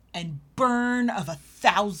and burn of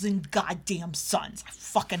 1,000 goddamn suns. I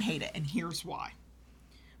fucking hate it, and here's why.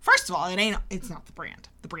 First of all, it's not the brand.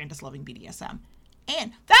 The brand is Loving BDSM.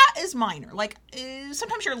 And that is minor. Like,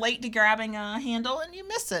 sometimes you're late to grabbing a handle and you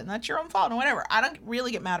miss it, and that's your own fault, and whatever. I don't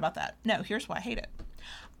really get mad about that. No, here's why I hate it.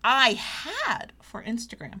 I had, for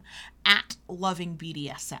Instagram, at Loving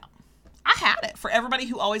BDSM. I had it for everybody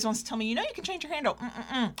who always wants to tell me, you can change your handle.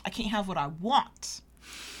 I can't have what I want.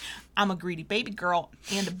 I'm a greedy baby girl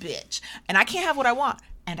and a bitch. And I can't have what I want.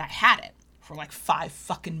 And I had it for like 5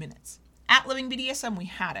 fucking minutes. At Living BDSM, we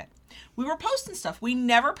had it. We were posting stuff. We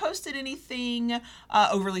never posted anything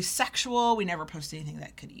overly sexual. We never posted anything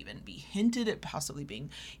that could even be hinted at possibly being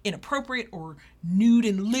inappropriate or nude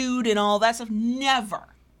and lewd and all that stuff.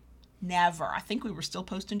 Never. I think we were still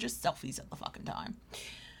posting just selfies at the fucking time.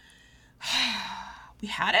 We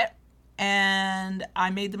had it. And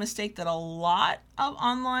I made the mistake that a lot of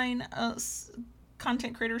online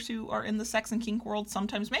content creators who are in the sex and kink world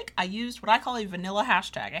sometimes make. I used what I call a vanilla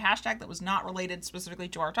hashtag, a hashtag that was not related specifically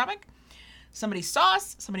to our topic. Somebody saw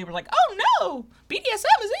us. Somebody was like, oh no,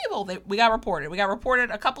 BDSM is evil. We got reported. We got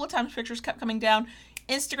reported a couple of times. Pictures kept coming down.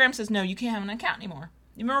 Instagram says, no, you can't have an account anymore.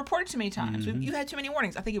 You've been reported too many times. You had too many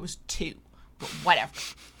warnings. I think it was 2, but whatever.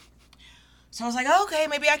 So I was like, okay,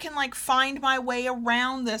 maybe I can like find my way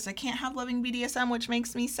around this. I can't have Loving BDSM, which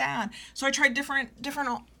makes me sad. So I tried different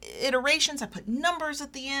iterations. I put numbers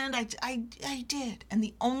at the end. I did. And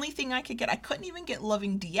the only thing I could get, I couldn't even get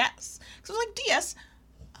Loving DS. So I was like, DS,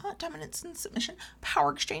 dominance and submission,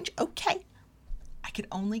 power exchange, okay. I could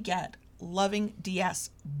only get Loving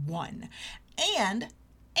DS1. And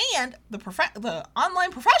the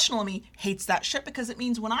online professional in me hates that shit because it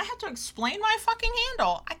means when I have to explain my fucking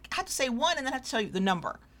handle, I have to say 1 and then I have to tell you the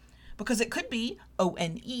number. Because it could be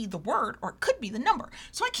ONE, the word, or it could be the number.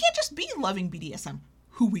 So I can't just be Loving BDSM,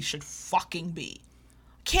 who we should fucking be.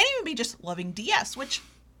 Can't even be just Loving DS, which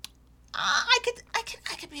I could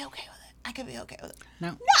be okay with it. I could be okay with it.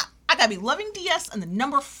 No, I gotta be Loving DS and the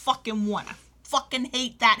number fucking 1. I fucking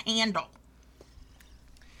hate that handle.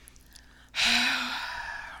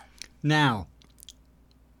 Now,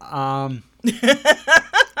 my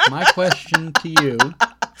question to you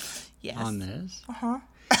on this.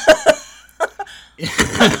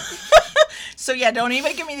 So yeah, don't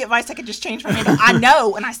even give me the advice I could just change my handle. I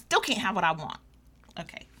know, and I still can't have what I want.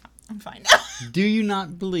 Okay, I'm fine now. Do you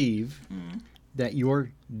not believe that your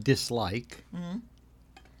dislike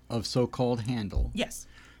of so-called handle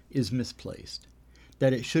is misplaced?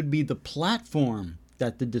 That it should be the platform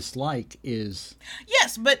that the dislike is.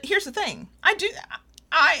 Yes, but here's the thing.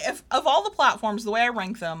 If of all the platforms, the way I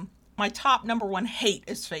rank them, my top number 1 hate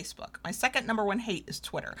is Facebook. My second number 1 hate is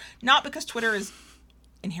Twitter. Not because Twitter is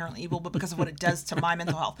inherently evil, but because of what it does to my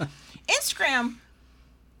mental health. Instagram,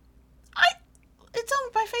 it's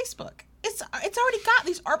owned by Facebook. It's already got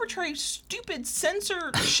these arbitrary, stupid,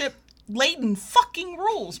 censorship-laden fucking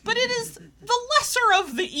rules, but it is the lesser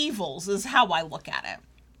of the evils, is how I look at it.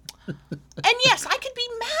 And yes, I could be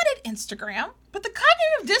mad at Instagram, but the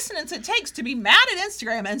cognitive dissonance it takes to be mad at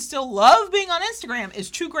Instagram and still love being on Instagram is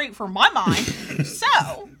too great for my mind. So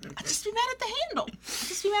I just be mad at the handle.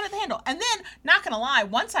 And then, not gonna lie,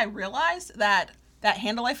 once I realized that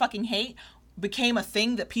handle I fucking hate became a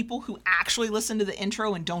thing that people who actually listen to the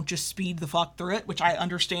intro and don't just speed the fuck through it, which I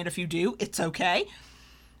understand if you do, it's okay.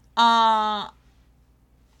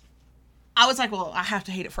 I was like, well, I have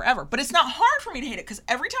to hate it forever. But it's not hard for me to hate it because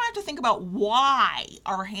every time I have to think about why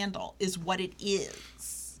our handle is what it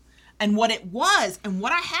is and what it was and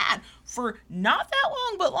what I had for not that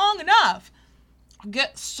long, but long enough, I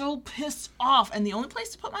get so pissed off. And the only place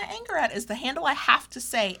to put my anger at is the handle I have to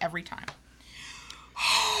say every time.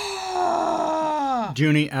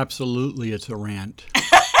 Junie, absolutely, it's a rant.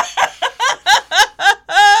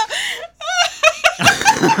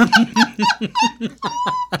 Oh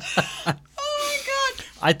my God.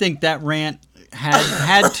 I think that rant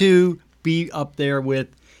had to be up there with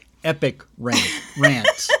epic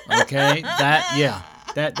rants. Okay?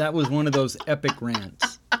 That was one of those epic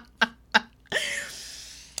rants.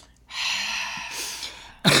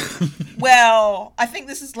 Well, I think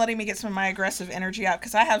this is letting me get some of my aggressive energy out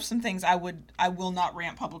because I have some things I will not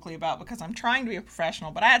rant publicly about because I'm trying to be a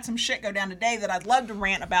professional. But I had some shit go down today that I'd love to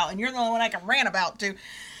rant about, and you're the only one I can rant about too.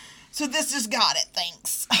 So this just got it.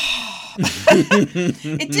 Thanks.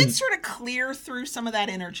 It did sort of clear through some of that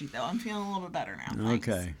energy, though. I'm feeling a little bit better now. Thanks.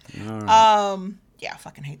 Okay. All right. Yeah, I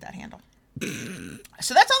fucking hate that handle.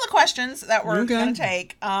 So that's all the questions that we're going to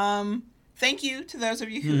take. Thank you to those of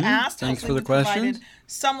you who asked. Thanks Hopefully for the questions. Provided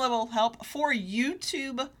some level of help. For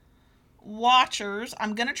YouTube watchers,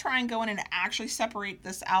 I'm going to try and go in and actually separate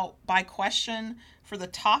this out by question for the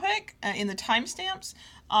topic in the timestamps.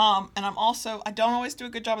 And I don't always do a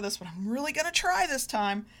good job of this, but I'm really going to try this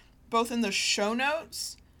time, both in the show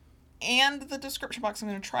notes and the description box. I'm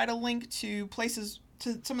going to try to link to places,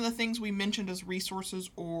 to some of the things we mentioned as resources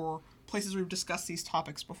or places we've discussed these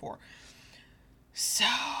topics before. So,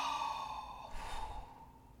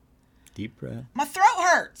 deep breath. my throat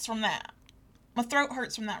hurts from that. My throat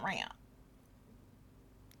hurts from that rant.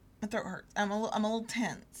 My throat hurts. I'm a little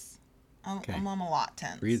tense. I'm a lot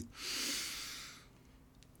tense. Breathe.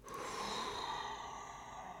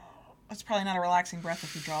 That's probably not a relaxing breath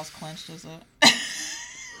if your jaw's clenched, is it?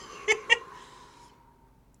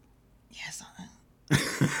 Yes.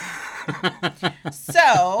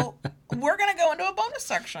 So, we're going to go into a bonus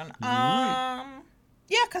section.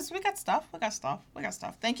 Yeah, because we got stuff.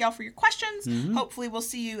 Thank y'all for your questions. Hopefully, we'll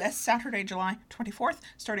see you as Saturday, July 24th,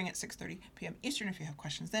 starting at 6:30 p.m. Eastern. If you have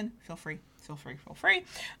questions then, feel free.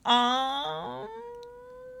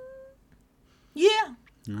 Yeah.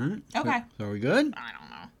 All right. Okay. So are we good? I don't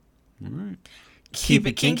know. All right. Keep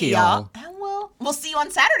it kinky, y'all. And we'll see you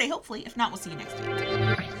on Saturday, hopefully. If not, we'll see you next week.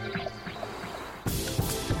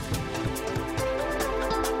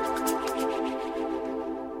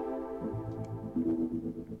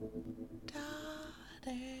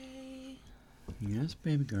 Daddy. Yes,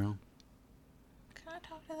 baby girl. Can I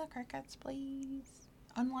talk to the crickets, please?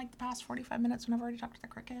 Unlike the past 45 minutes when I've already talked to the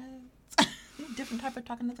crickets. Different type of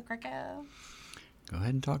talking to the crickets. Go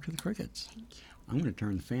ahead and talk to the crickets. Thank you. I'm going to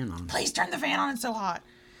turn the fan on. Please turn the fan on. It's so hot.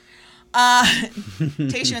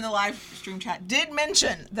 Tasha in the live stream chat did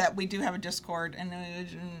mention that we do have a Discord, and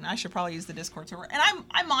I should probably use the Discord server. And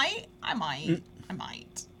I might.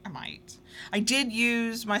 I did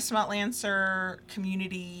use my Smutlancer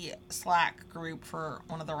community Slack group for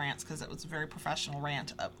one of the rants because it was a very professional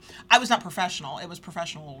rant. I was not professional. It was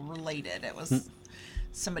professional related. It was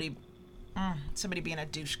somebody being a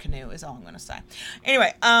douche canoe is all I'm going to say.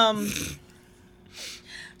 Anyway,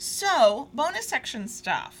 so bonus section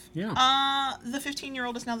stuff. Yeah. The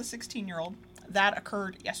 15-year-old is now the 16-year-old. That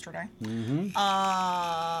occurred yesterday.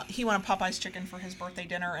 Mm-hmm. He wanted Popeye's chicken for his birthday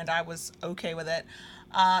dinner, and I was okay with it.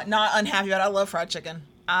 Not unhappy about it. I love fried chicken.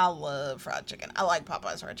 I like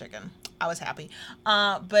Popeye's fried chicken. I was happy.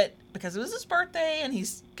 But because it was his birthday and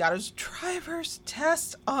he's got his driver's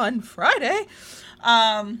test on Friday,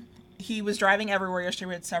 he was driving everywhere yesterday.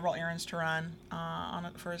 We had several errands to run on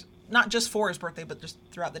it for not just for his birthday, but just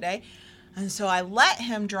throughout the day. And so I let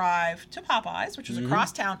him drive to Popeye's, which is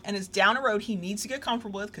across town, and it's down a road he needs to get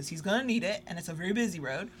comfortable with because he's going to need it, and it's a very busy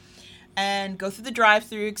road. And go through the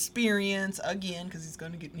drive-through experience again because he's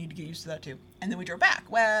going to need to get used to that too. And then we drove back.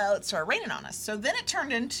 Well, it started raining on us. So then it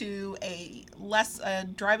turned into a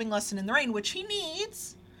driving lesson in the rain, which he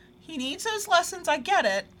needs. He needs those lessons. I get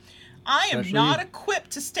it. I am not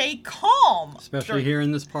equipped to stay calm. Especially here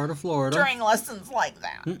in this part of Florida. During lessons like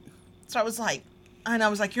that. So I was like,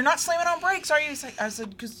 you're not slamming on brakes, are you? I said,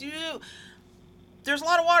 because there's a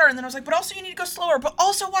lot of water. And then I was like, but also you need to go slower. But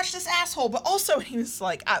also watch this asshole. But also, he was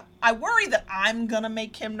like, I worry that I'm going to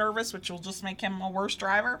make him nervous, which will just make him a worse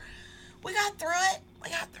driver. We got through it.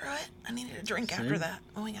 I needed a drink after that.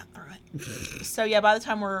 Oh, we got through it. So, yeah, by the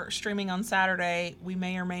time we're streaming on Saturday, we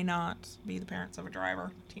may or may not be the parents of a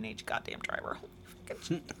driver. Teenage goddamn driver.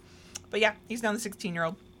 But, yeah, he's now the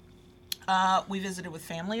 16-year-old. We visited with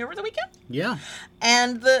family over the weekend. Yeah.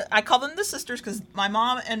 And I call them the sisters because my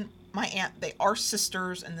mom and my aunt, they are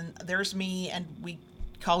sisters. And then there's me, and we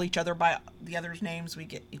call each other by the other's names. We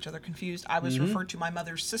get each other confused. I was referred to my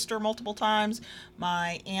mother's sister multiple times.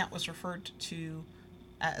 My aunt was referred to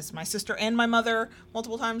as my sister and my mother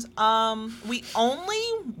multiple times. We only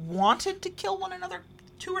wanted to kill one another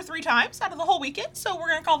 2 or 3 times out of the whole weekend, so we're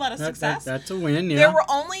going to call that a success. That's a win, yeah. There were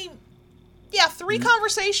only 3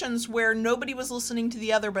 conversations where nobody was listening to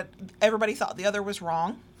the other, but everybody thought the other was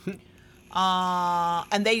wrong.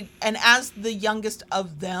 And as the youngest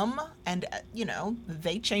of them, and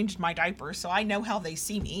they changed my diaper, so I know how they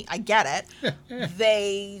see me. I get it.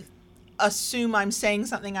 They assume I'm saying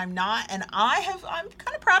something I'm not, and I'm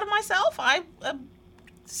kind of proud of myself. I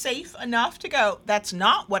safe enough to go, that's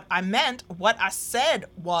not what I meant. What I said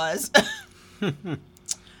was,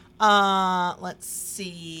 let's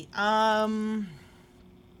see.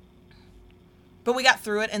 But we got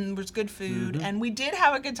through it, and there was good food, and we did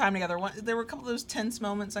have a good time together. There were a couple of those tense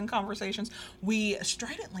moments and conversations. We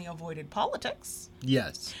stridently avoided politics.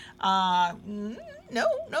 Yes. No.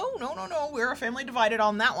 We're a family divided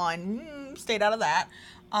on that line. Stayed out of that.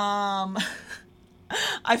 I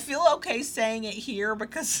feel okay saying it here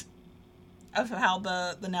because of how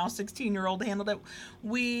the now 16-year-old handled it.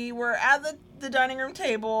 We were at the dining room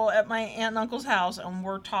table at my aunt and uncle's house, and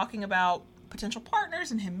we're talking about potential partners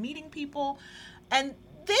and him meeting people. And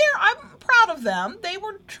I'm proud of them. They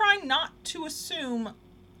were trying not to assume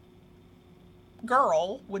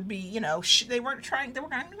girl would be, they were going to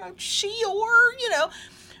go she or,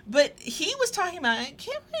 but he was talking about, I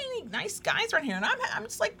can't find any nice guys around here. And I'm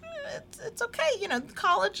just like, it's okay.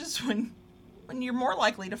 College is when you're more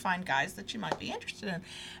likely to find guys that you might be interested in.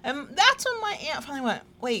 And that's when my aunt finally went,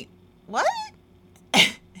 wait, what?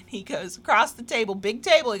 And he goes across the table, big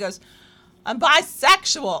table. He goes, I'm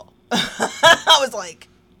bisexual. I was like,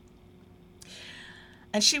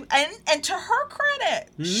 and she, and to her credit,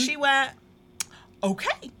 she went,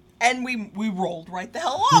 okay. And we rolled right the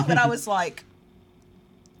hell off. And I was like,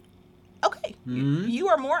 okay, you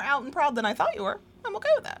are more out and proud than I thought you were. I'm okay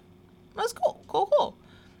with that. That's cool.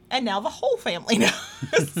 And now the whole family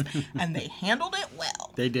knows. And they handled it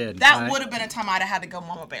well. They did. That would have been a time I'd have had to go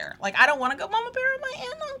mama bear. Like, I don't want to go mama bear with my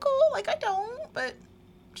aunt and uncle. Like, I don't. But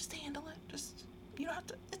just handle it. You don't have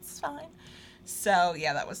to. It's fine. So,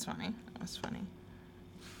 yeah, that was funny.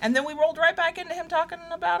 And then we rolled right back into him talking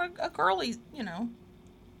about a girl he,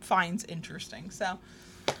 finds interesting. So,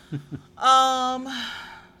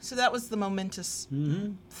 so that was the momentous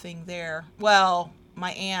thing there. Well,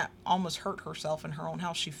 my aunt almost hurt herself in her own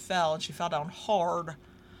house. She fell, and she fell down hard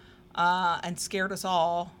and scared us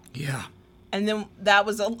all. Yeah. And then that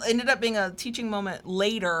ended up being a teaching moment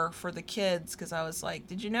later for the kids, because I was like,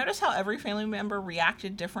 did you notice how every family member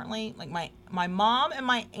reacted differently? Like my mom and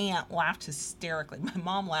my aunt laughed hysterically. My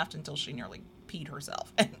mom laughed until she nearly peed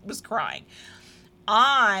herself and was crying.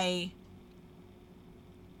 I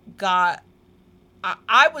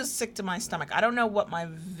was sick to my stomach. I don't know what my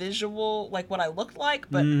visual, like what I looked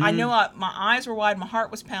like, but I know my eyes were wide, my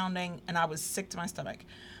heart was pounding, and I was sick to my stomach.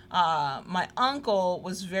 My uncle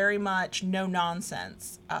was very much no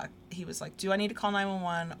nonsense. He was like, do I need to call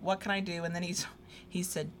 911? What can I do? And then he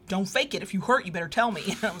said, don't fake it. If you hurt, you better tell me.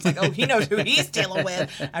 And I was like, oh, he knows who he's dealing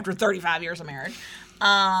with after 35 years of marriage.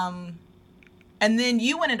 And then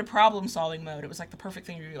you went into problem-solving mode. It was like the perfect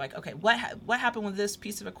thing to be like, okay, what happened with this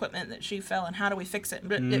piece of equipment that she fell, and how do we fix it?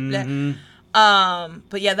 Blah, blah, blah.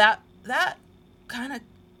 But yeah, that kind of,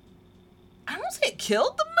 I don't say it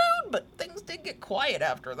killed the mood, but things did get quiet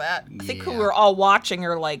after that. I think we were all watching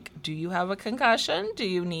her like, do you have a concussion? Do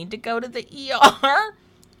you need to go to the ER?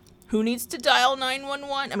 Who needs to dial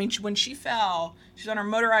 911? I mean, when she fell, she's on her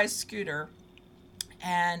motorized scooter,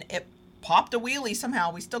 and it popped a wheelie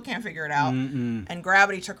somehow. We still can't figure it out. And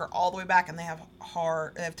gravity took her all the way back, and they have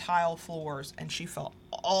tile floors, and she fell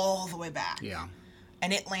all the way back. Yeah.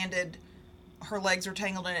 And it landed, her legs were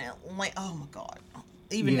tangled in it. Oh my God.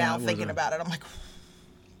 Even now thinking about it, I'm like,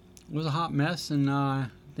 it was a hot mess, and I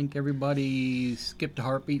think everybody skipped a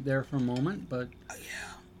heartbeat there for a moment, but yeah.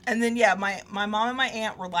 And then my mom and my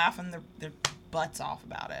aunt were laughing their butts off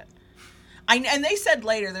about it. And they said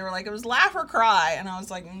later, they were like, it was laugh or cry. And I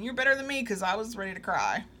was like, you're better than me, because I was ready to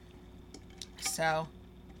cry. So,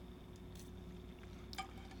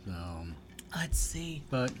 let's see.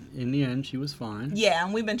 But in the end, she was fine. Yeah,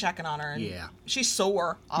 and we've been checking on her. And she's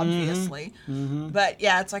sore, obviously. But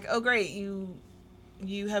yeah, it's like, oh great, you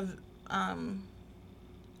have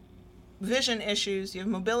vision issues, you have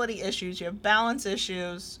mobility issues, you have balance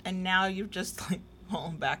issues, and now you've just like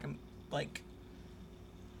fallen back and like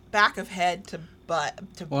back of head to butt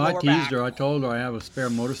to well, I lower teased back. her. I told her I have a spare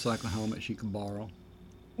motorcycle helmet she could borrow.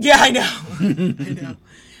 Yeah, I know. I know.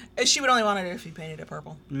 She would only want it if you painted it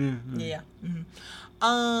purple. Yeah.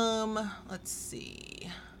 Let's see.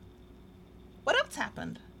 What else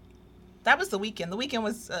happened? That was the weekend. The weekend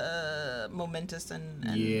was momentous and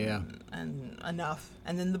enough.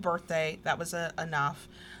 And then the birthday, that was enough.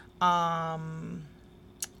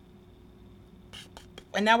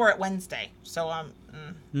 And now we're at Wednesday. So I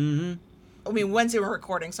mean, Wednesday we're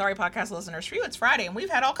recording. Sorry, podcast listeners. For you, it's Friday, and we've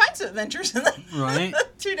had all kinds of adventures in the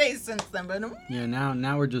 2 days since then. But yeah,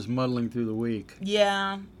 now we're just muddling through the week.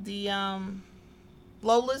 Yeah, the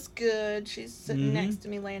Lola's good. She's sitting next to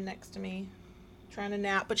me, laying next to me, trying to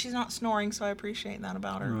nap, but she's not snoring, so I appreciate that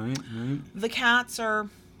about her. Right. The cats are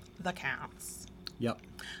the cats. Yep.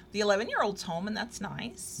 The 11-year-old's home, and that's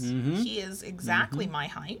nice. He is exactly my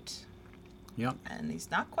height. Yep. And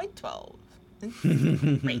he's not quite 12.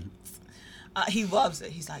 Great. He loves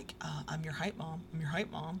it. He's like, I'm your height, Mom. I'm your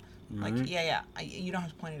height, Mom. Right. Like, yeah. You don't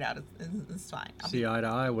have to point it out. It's fine. See eye to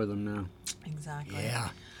eye with him now. Exactly. Yeah.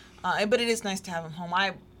 But it is nice to have him home.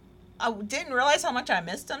 I didn't realize how much I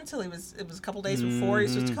missed him till it was a couple days before he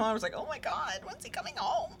was supposed to come. I was like, oh my God, when's he coming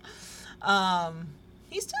home? I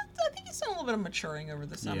think he's done a little bit of maturing over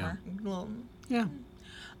the summer. Yeah.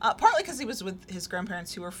 Partly because he was with his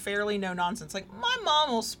grandparents who were fairly no nonsense. Like, my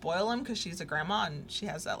mom will spoil him because she's a grandma and she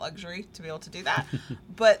has that luxury to be able to do that.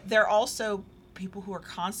 But they're also people who are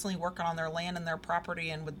constantly working on their land and their property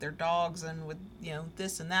and with their dogs and with,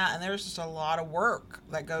 this and that. And there's just a lot of work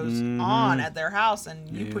that goes on at their house, and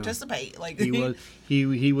you participate. Like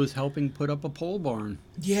he was helping put up a pole barn.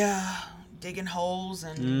 Yeah. Digging holes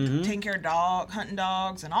and taking care of hunting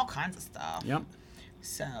dogs and all kinds of stuff. Yep.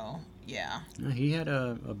 So, yeah. He had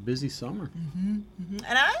a busy summer. And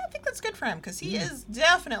I think that's good for him because he is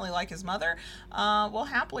definitely like his mother. Will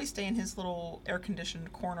happily stay in his little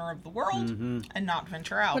air-conditioned corner of the world and not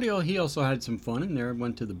venture out. But he also had some fun in there.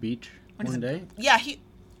 Went to the beach one day. Yeah,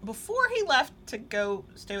 before he left to go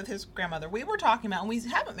stay with his grandmother, we were talking about, and we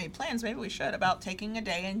haven't made plans, maybe we should, about taking a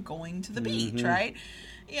day and going to the beach, right?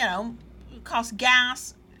 It costs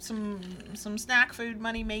gas, some snack food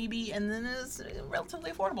money maybe, and then it's relatively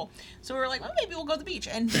affordable. So we were like, well, maybe we'll go to the beach.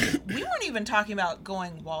 And we weren't even talking about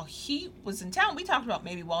going while he was in town. We talked about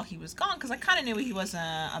maybe while he was gone, because I kind of knew he wasn't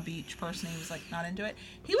a beach person. He was like not into it.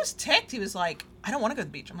 He was ticked. He was like, I don't want to go to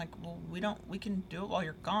the beach. I'm like, well, we can do it while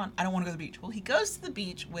you're gone. I don't want to go to the beach. Well, he goes to the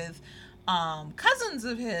beach with cousins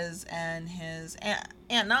of his and his aunt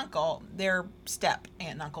and uncle, their step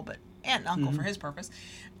aunt and uncle, but aunt and uncle for his purpose.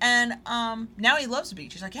 And now he loves the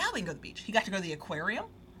beach. He's like, yeah, we can go to the beach. He got to go to the aquarium.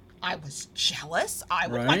 I was jealous. I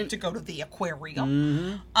would like to go to the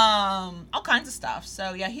aquarium. All kinds of stuff.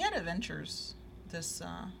 So yeah, he had adventures this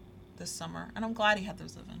summer, and I'm glad he had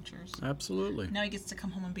those adventures. Absolutely. Now he gets to come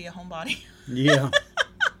home and be a homebody. Yeah.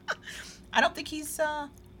 I don't think he's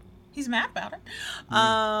mad about it.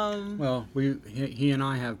 Well, he and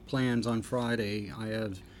I have plans on Friday. I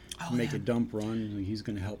have make a dump run. He's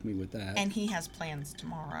going to help me with that. And he has plans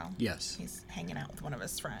tomorrow. Yes. He's hanging out with one of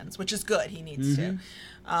his friends, which is good. He needs to.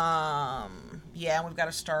 Yeah, we've got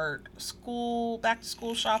to start back to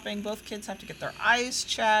school shopping. Both kids have to get their eyes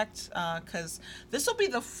checked because this will be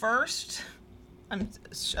the first. I'm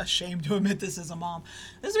ashamed to admit this as a mom.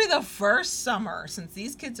 This will be the first summer since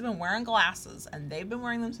these kids have been wearing glasses, and they've been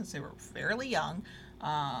wearing them since they were fairly young.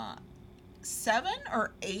 7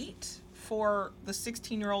 or 8 for the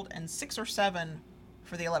 16-year-old and 6 or 7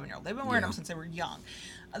 for the 11-year-old. They've been wearing them since they were young.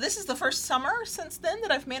 This is the first summer since then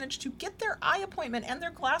that I've managed to get their eye appointment and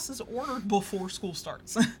their glasses ordered before school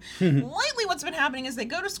starts. Lately, what's been happening is they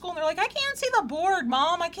go to school and they're like, I can't see the board,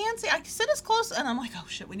 Mom. I can't see. I sit as close. And I'm like, oh,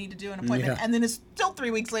 shit, we need to do an appointment. Yeah. And then it's still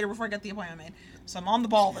 3 weeks later before I get the appointment made. So I'm on the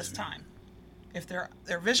ball this time. If their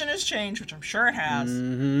vision has changed, which I'm sure it has,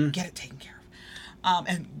 get it taken care of.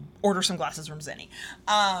 And order some glasses from Zenni.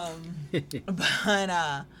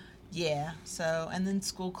 Yeah, so, and then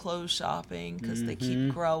school clothes shopping because they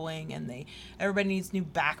keep growing, and everybody needs new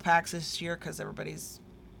backpacks this year because everybody's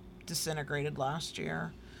disintegrated last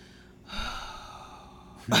year.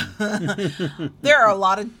 There are a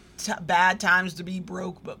lot of bad times to be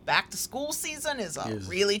broke, but back to school season is a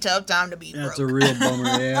really tough time to be broke. That's a real bummer,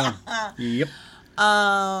 yeah. Yep.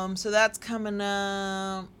 So that's coming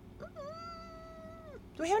up.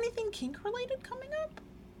 Do we have anything kink related coming up?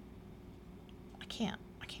 I can't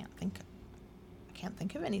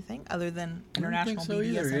think of anything other than International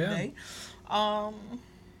BDSM Day.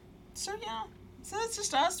 So yeah, so it's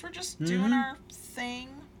just us. We're just doing our thing.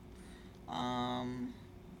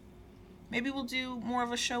 Maybe we'll do more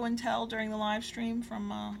of a show and tell during the live stream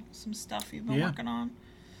from some stuff you've been working on.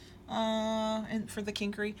 And for the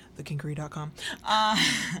Kinkery, thekinkery.com.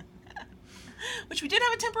 Which we did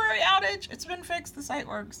have a temporary outage. It's been fixed. The site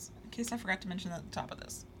works. In case I forgot to mention that at the top of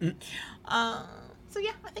this. So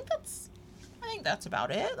yeah, I think that's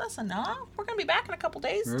about it. That's enough. We're gonna be back in a couple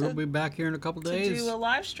days. We'll be back here in a couple days to do a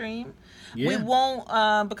live stream. Yeah. We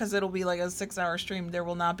won't because it'll be like a 6-hour stream. There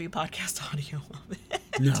will not be podcast audio of it.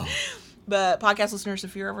 No. But podcast listeners,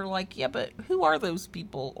 if you're ever like, yeah, but who are those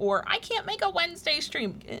people? Or I can't make a Wednesday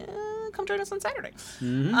stream. Come join us on Saturday.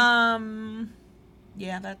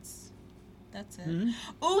 Yeah, that's it.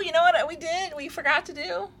 Ooh, you know what we forgot to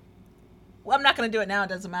do? Well, I'm not going to do it now. It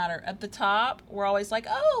doesn't matter. At the top, we're always like,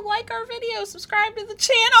 oh, like our video, subscribe to the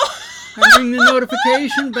channel. And ring the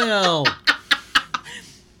notification bell.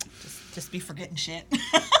 Just be forgetting shit.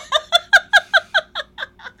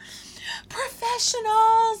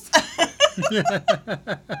 Professionals!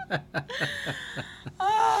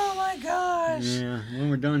 Oh my gosh. Yeah, when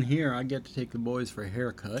we're done here, I get to take the boys for a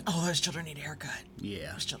haircut. Oh, those children need a haircut.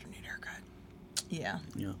 Yeah. Those children need a haircut. Yeah.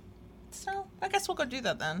 Yeah. So, I guess we'll go do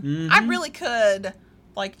that then. Mhm. I really could,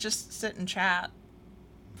 like, just sit and chat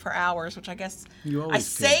for hours, which I guess You I always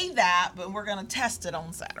say that, but we're going to test it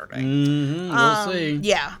on Saturday. We'll see.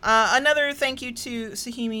 Yeah. Another thank you to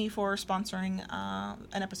Sahimi for sponsoring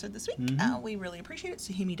an episode this week. We really appreciate it.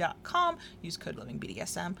 Sahimi.com. Use code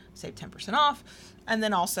LivingBDSM. Save 10% off. And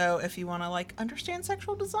then also, if you want to like understand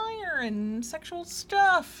sexual desire and sexual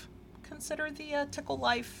stuff, consider the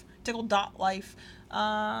Tickle.life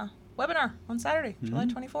webinar on Saturday, July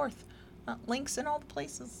 24th. Links in all the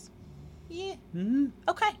places. Yeah.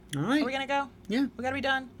 Okay. All right. Are we going to go? Yeah. We got to be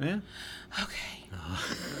done? Yeah. Okay.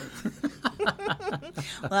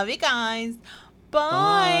 Love you guys.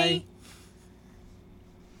 Bye. Bye.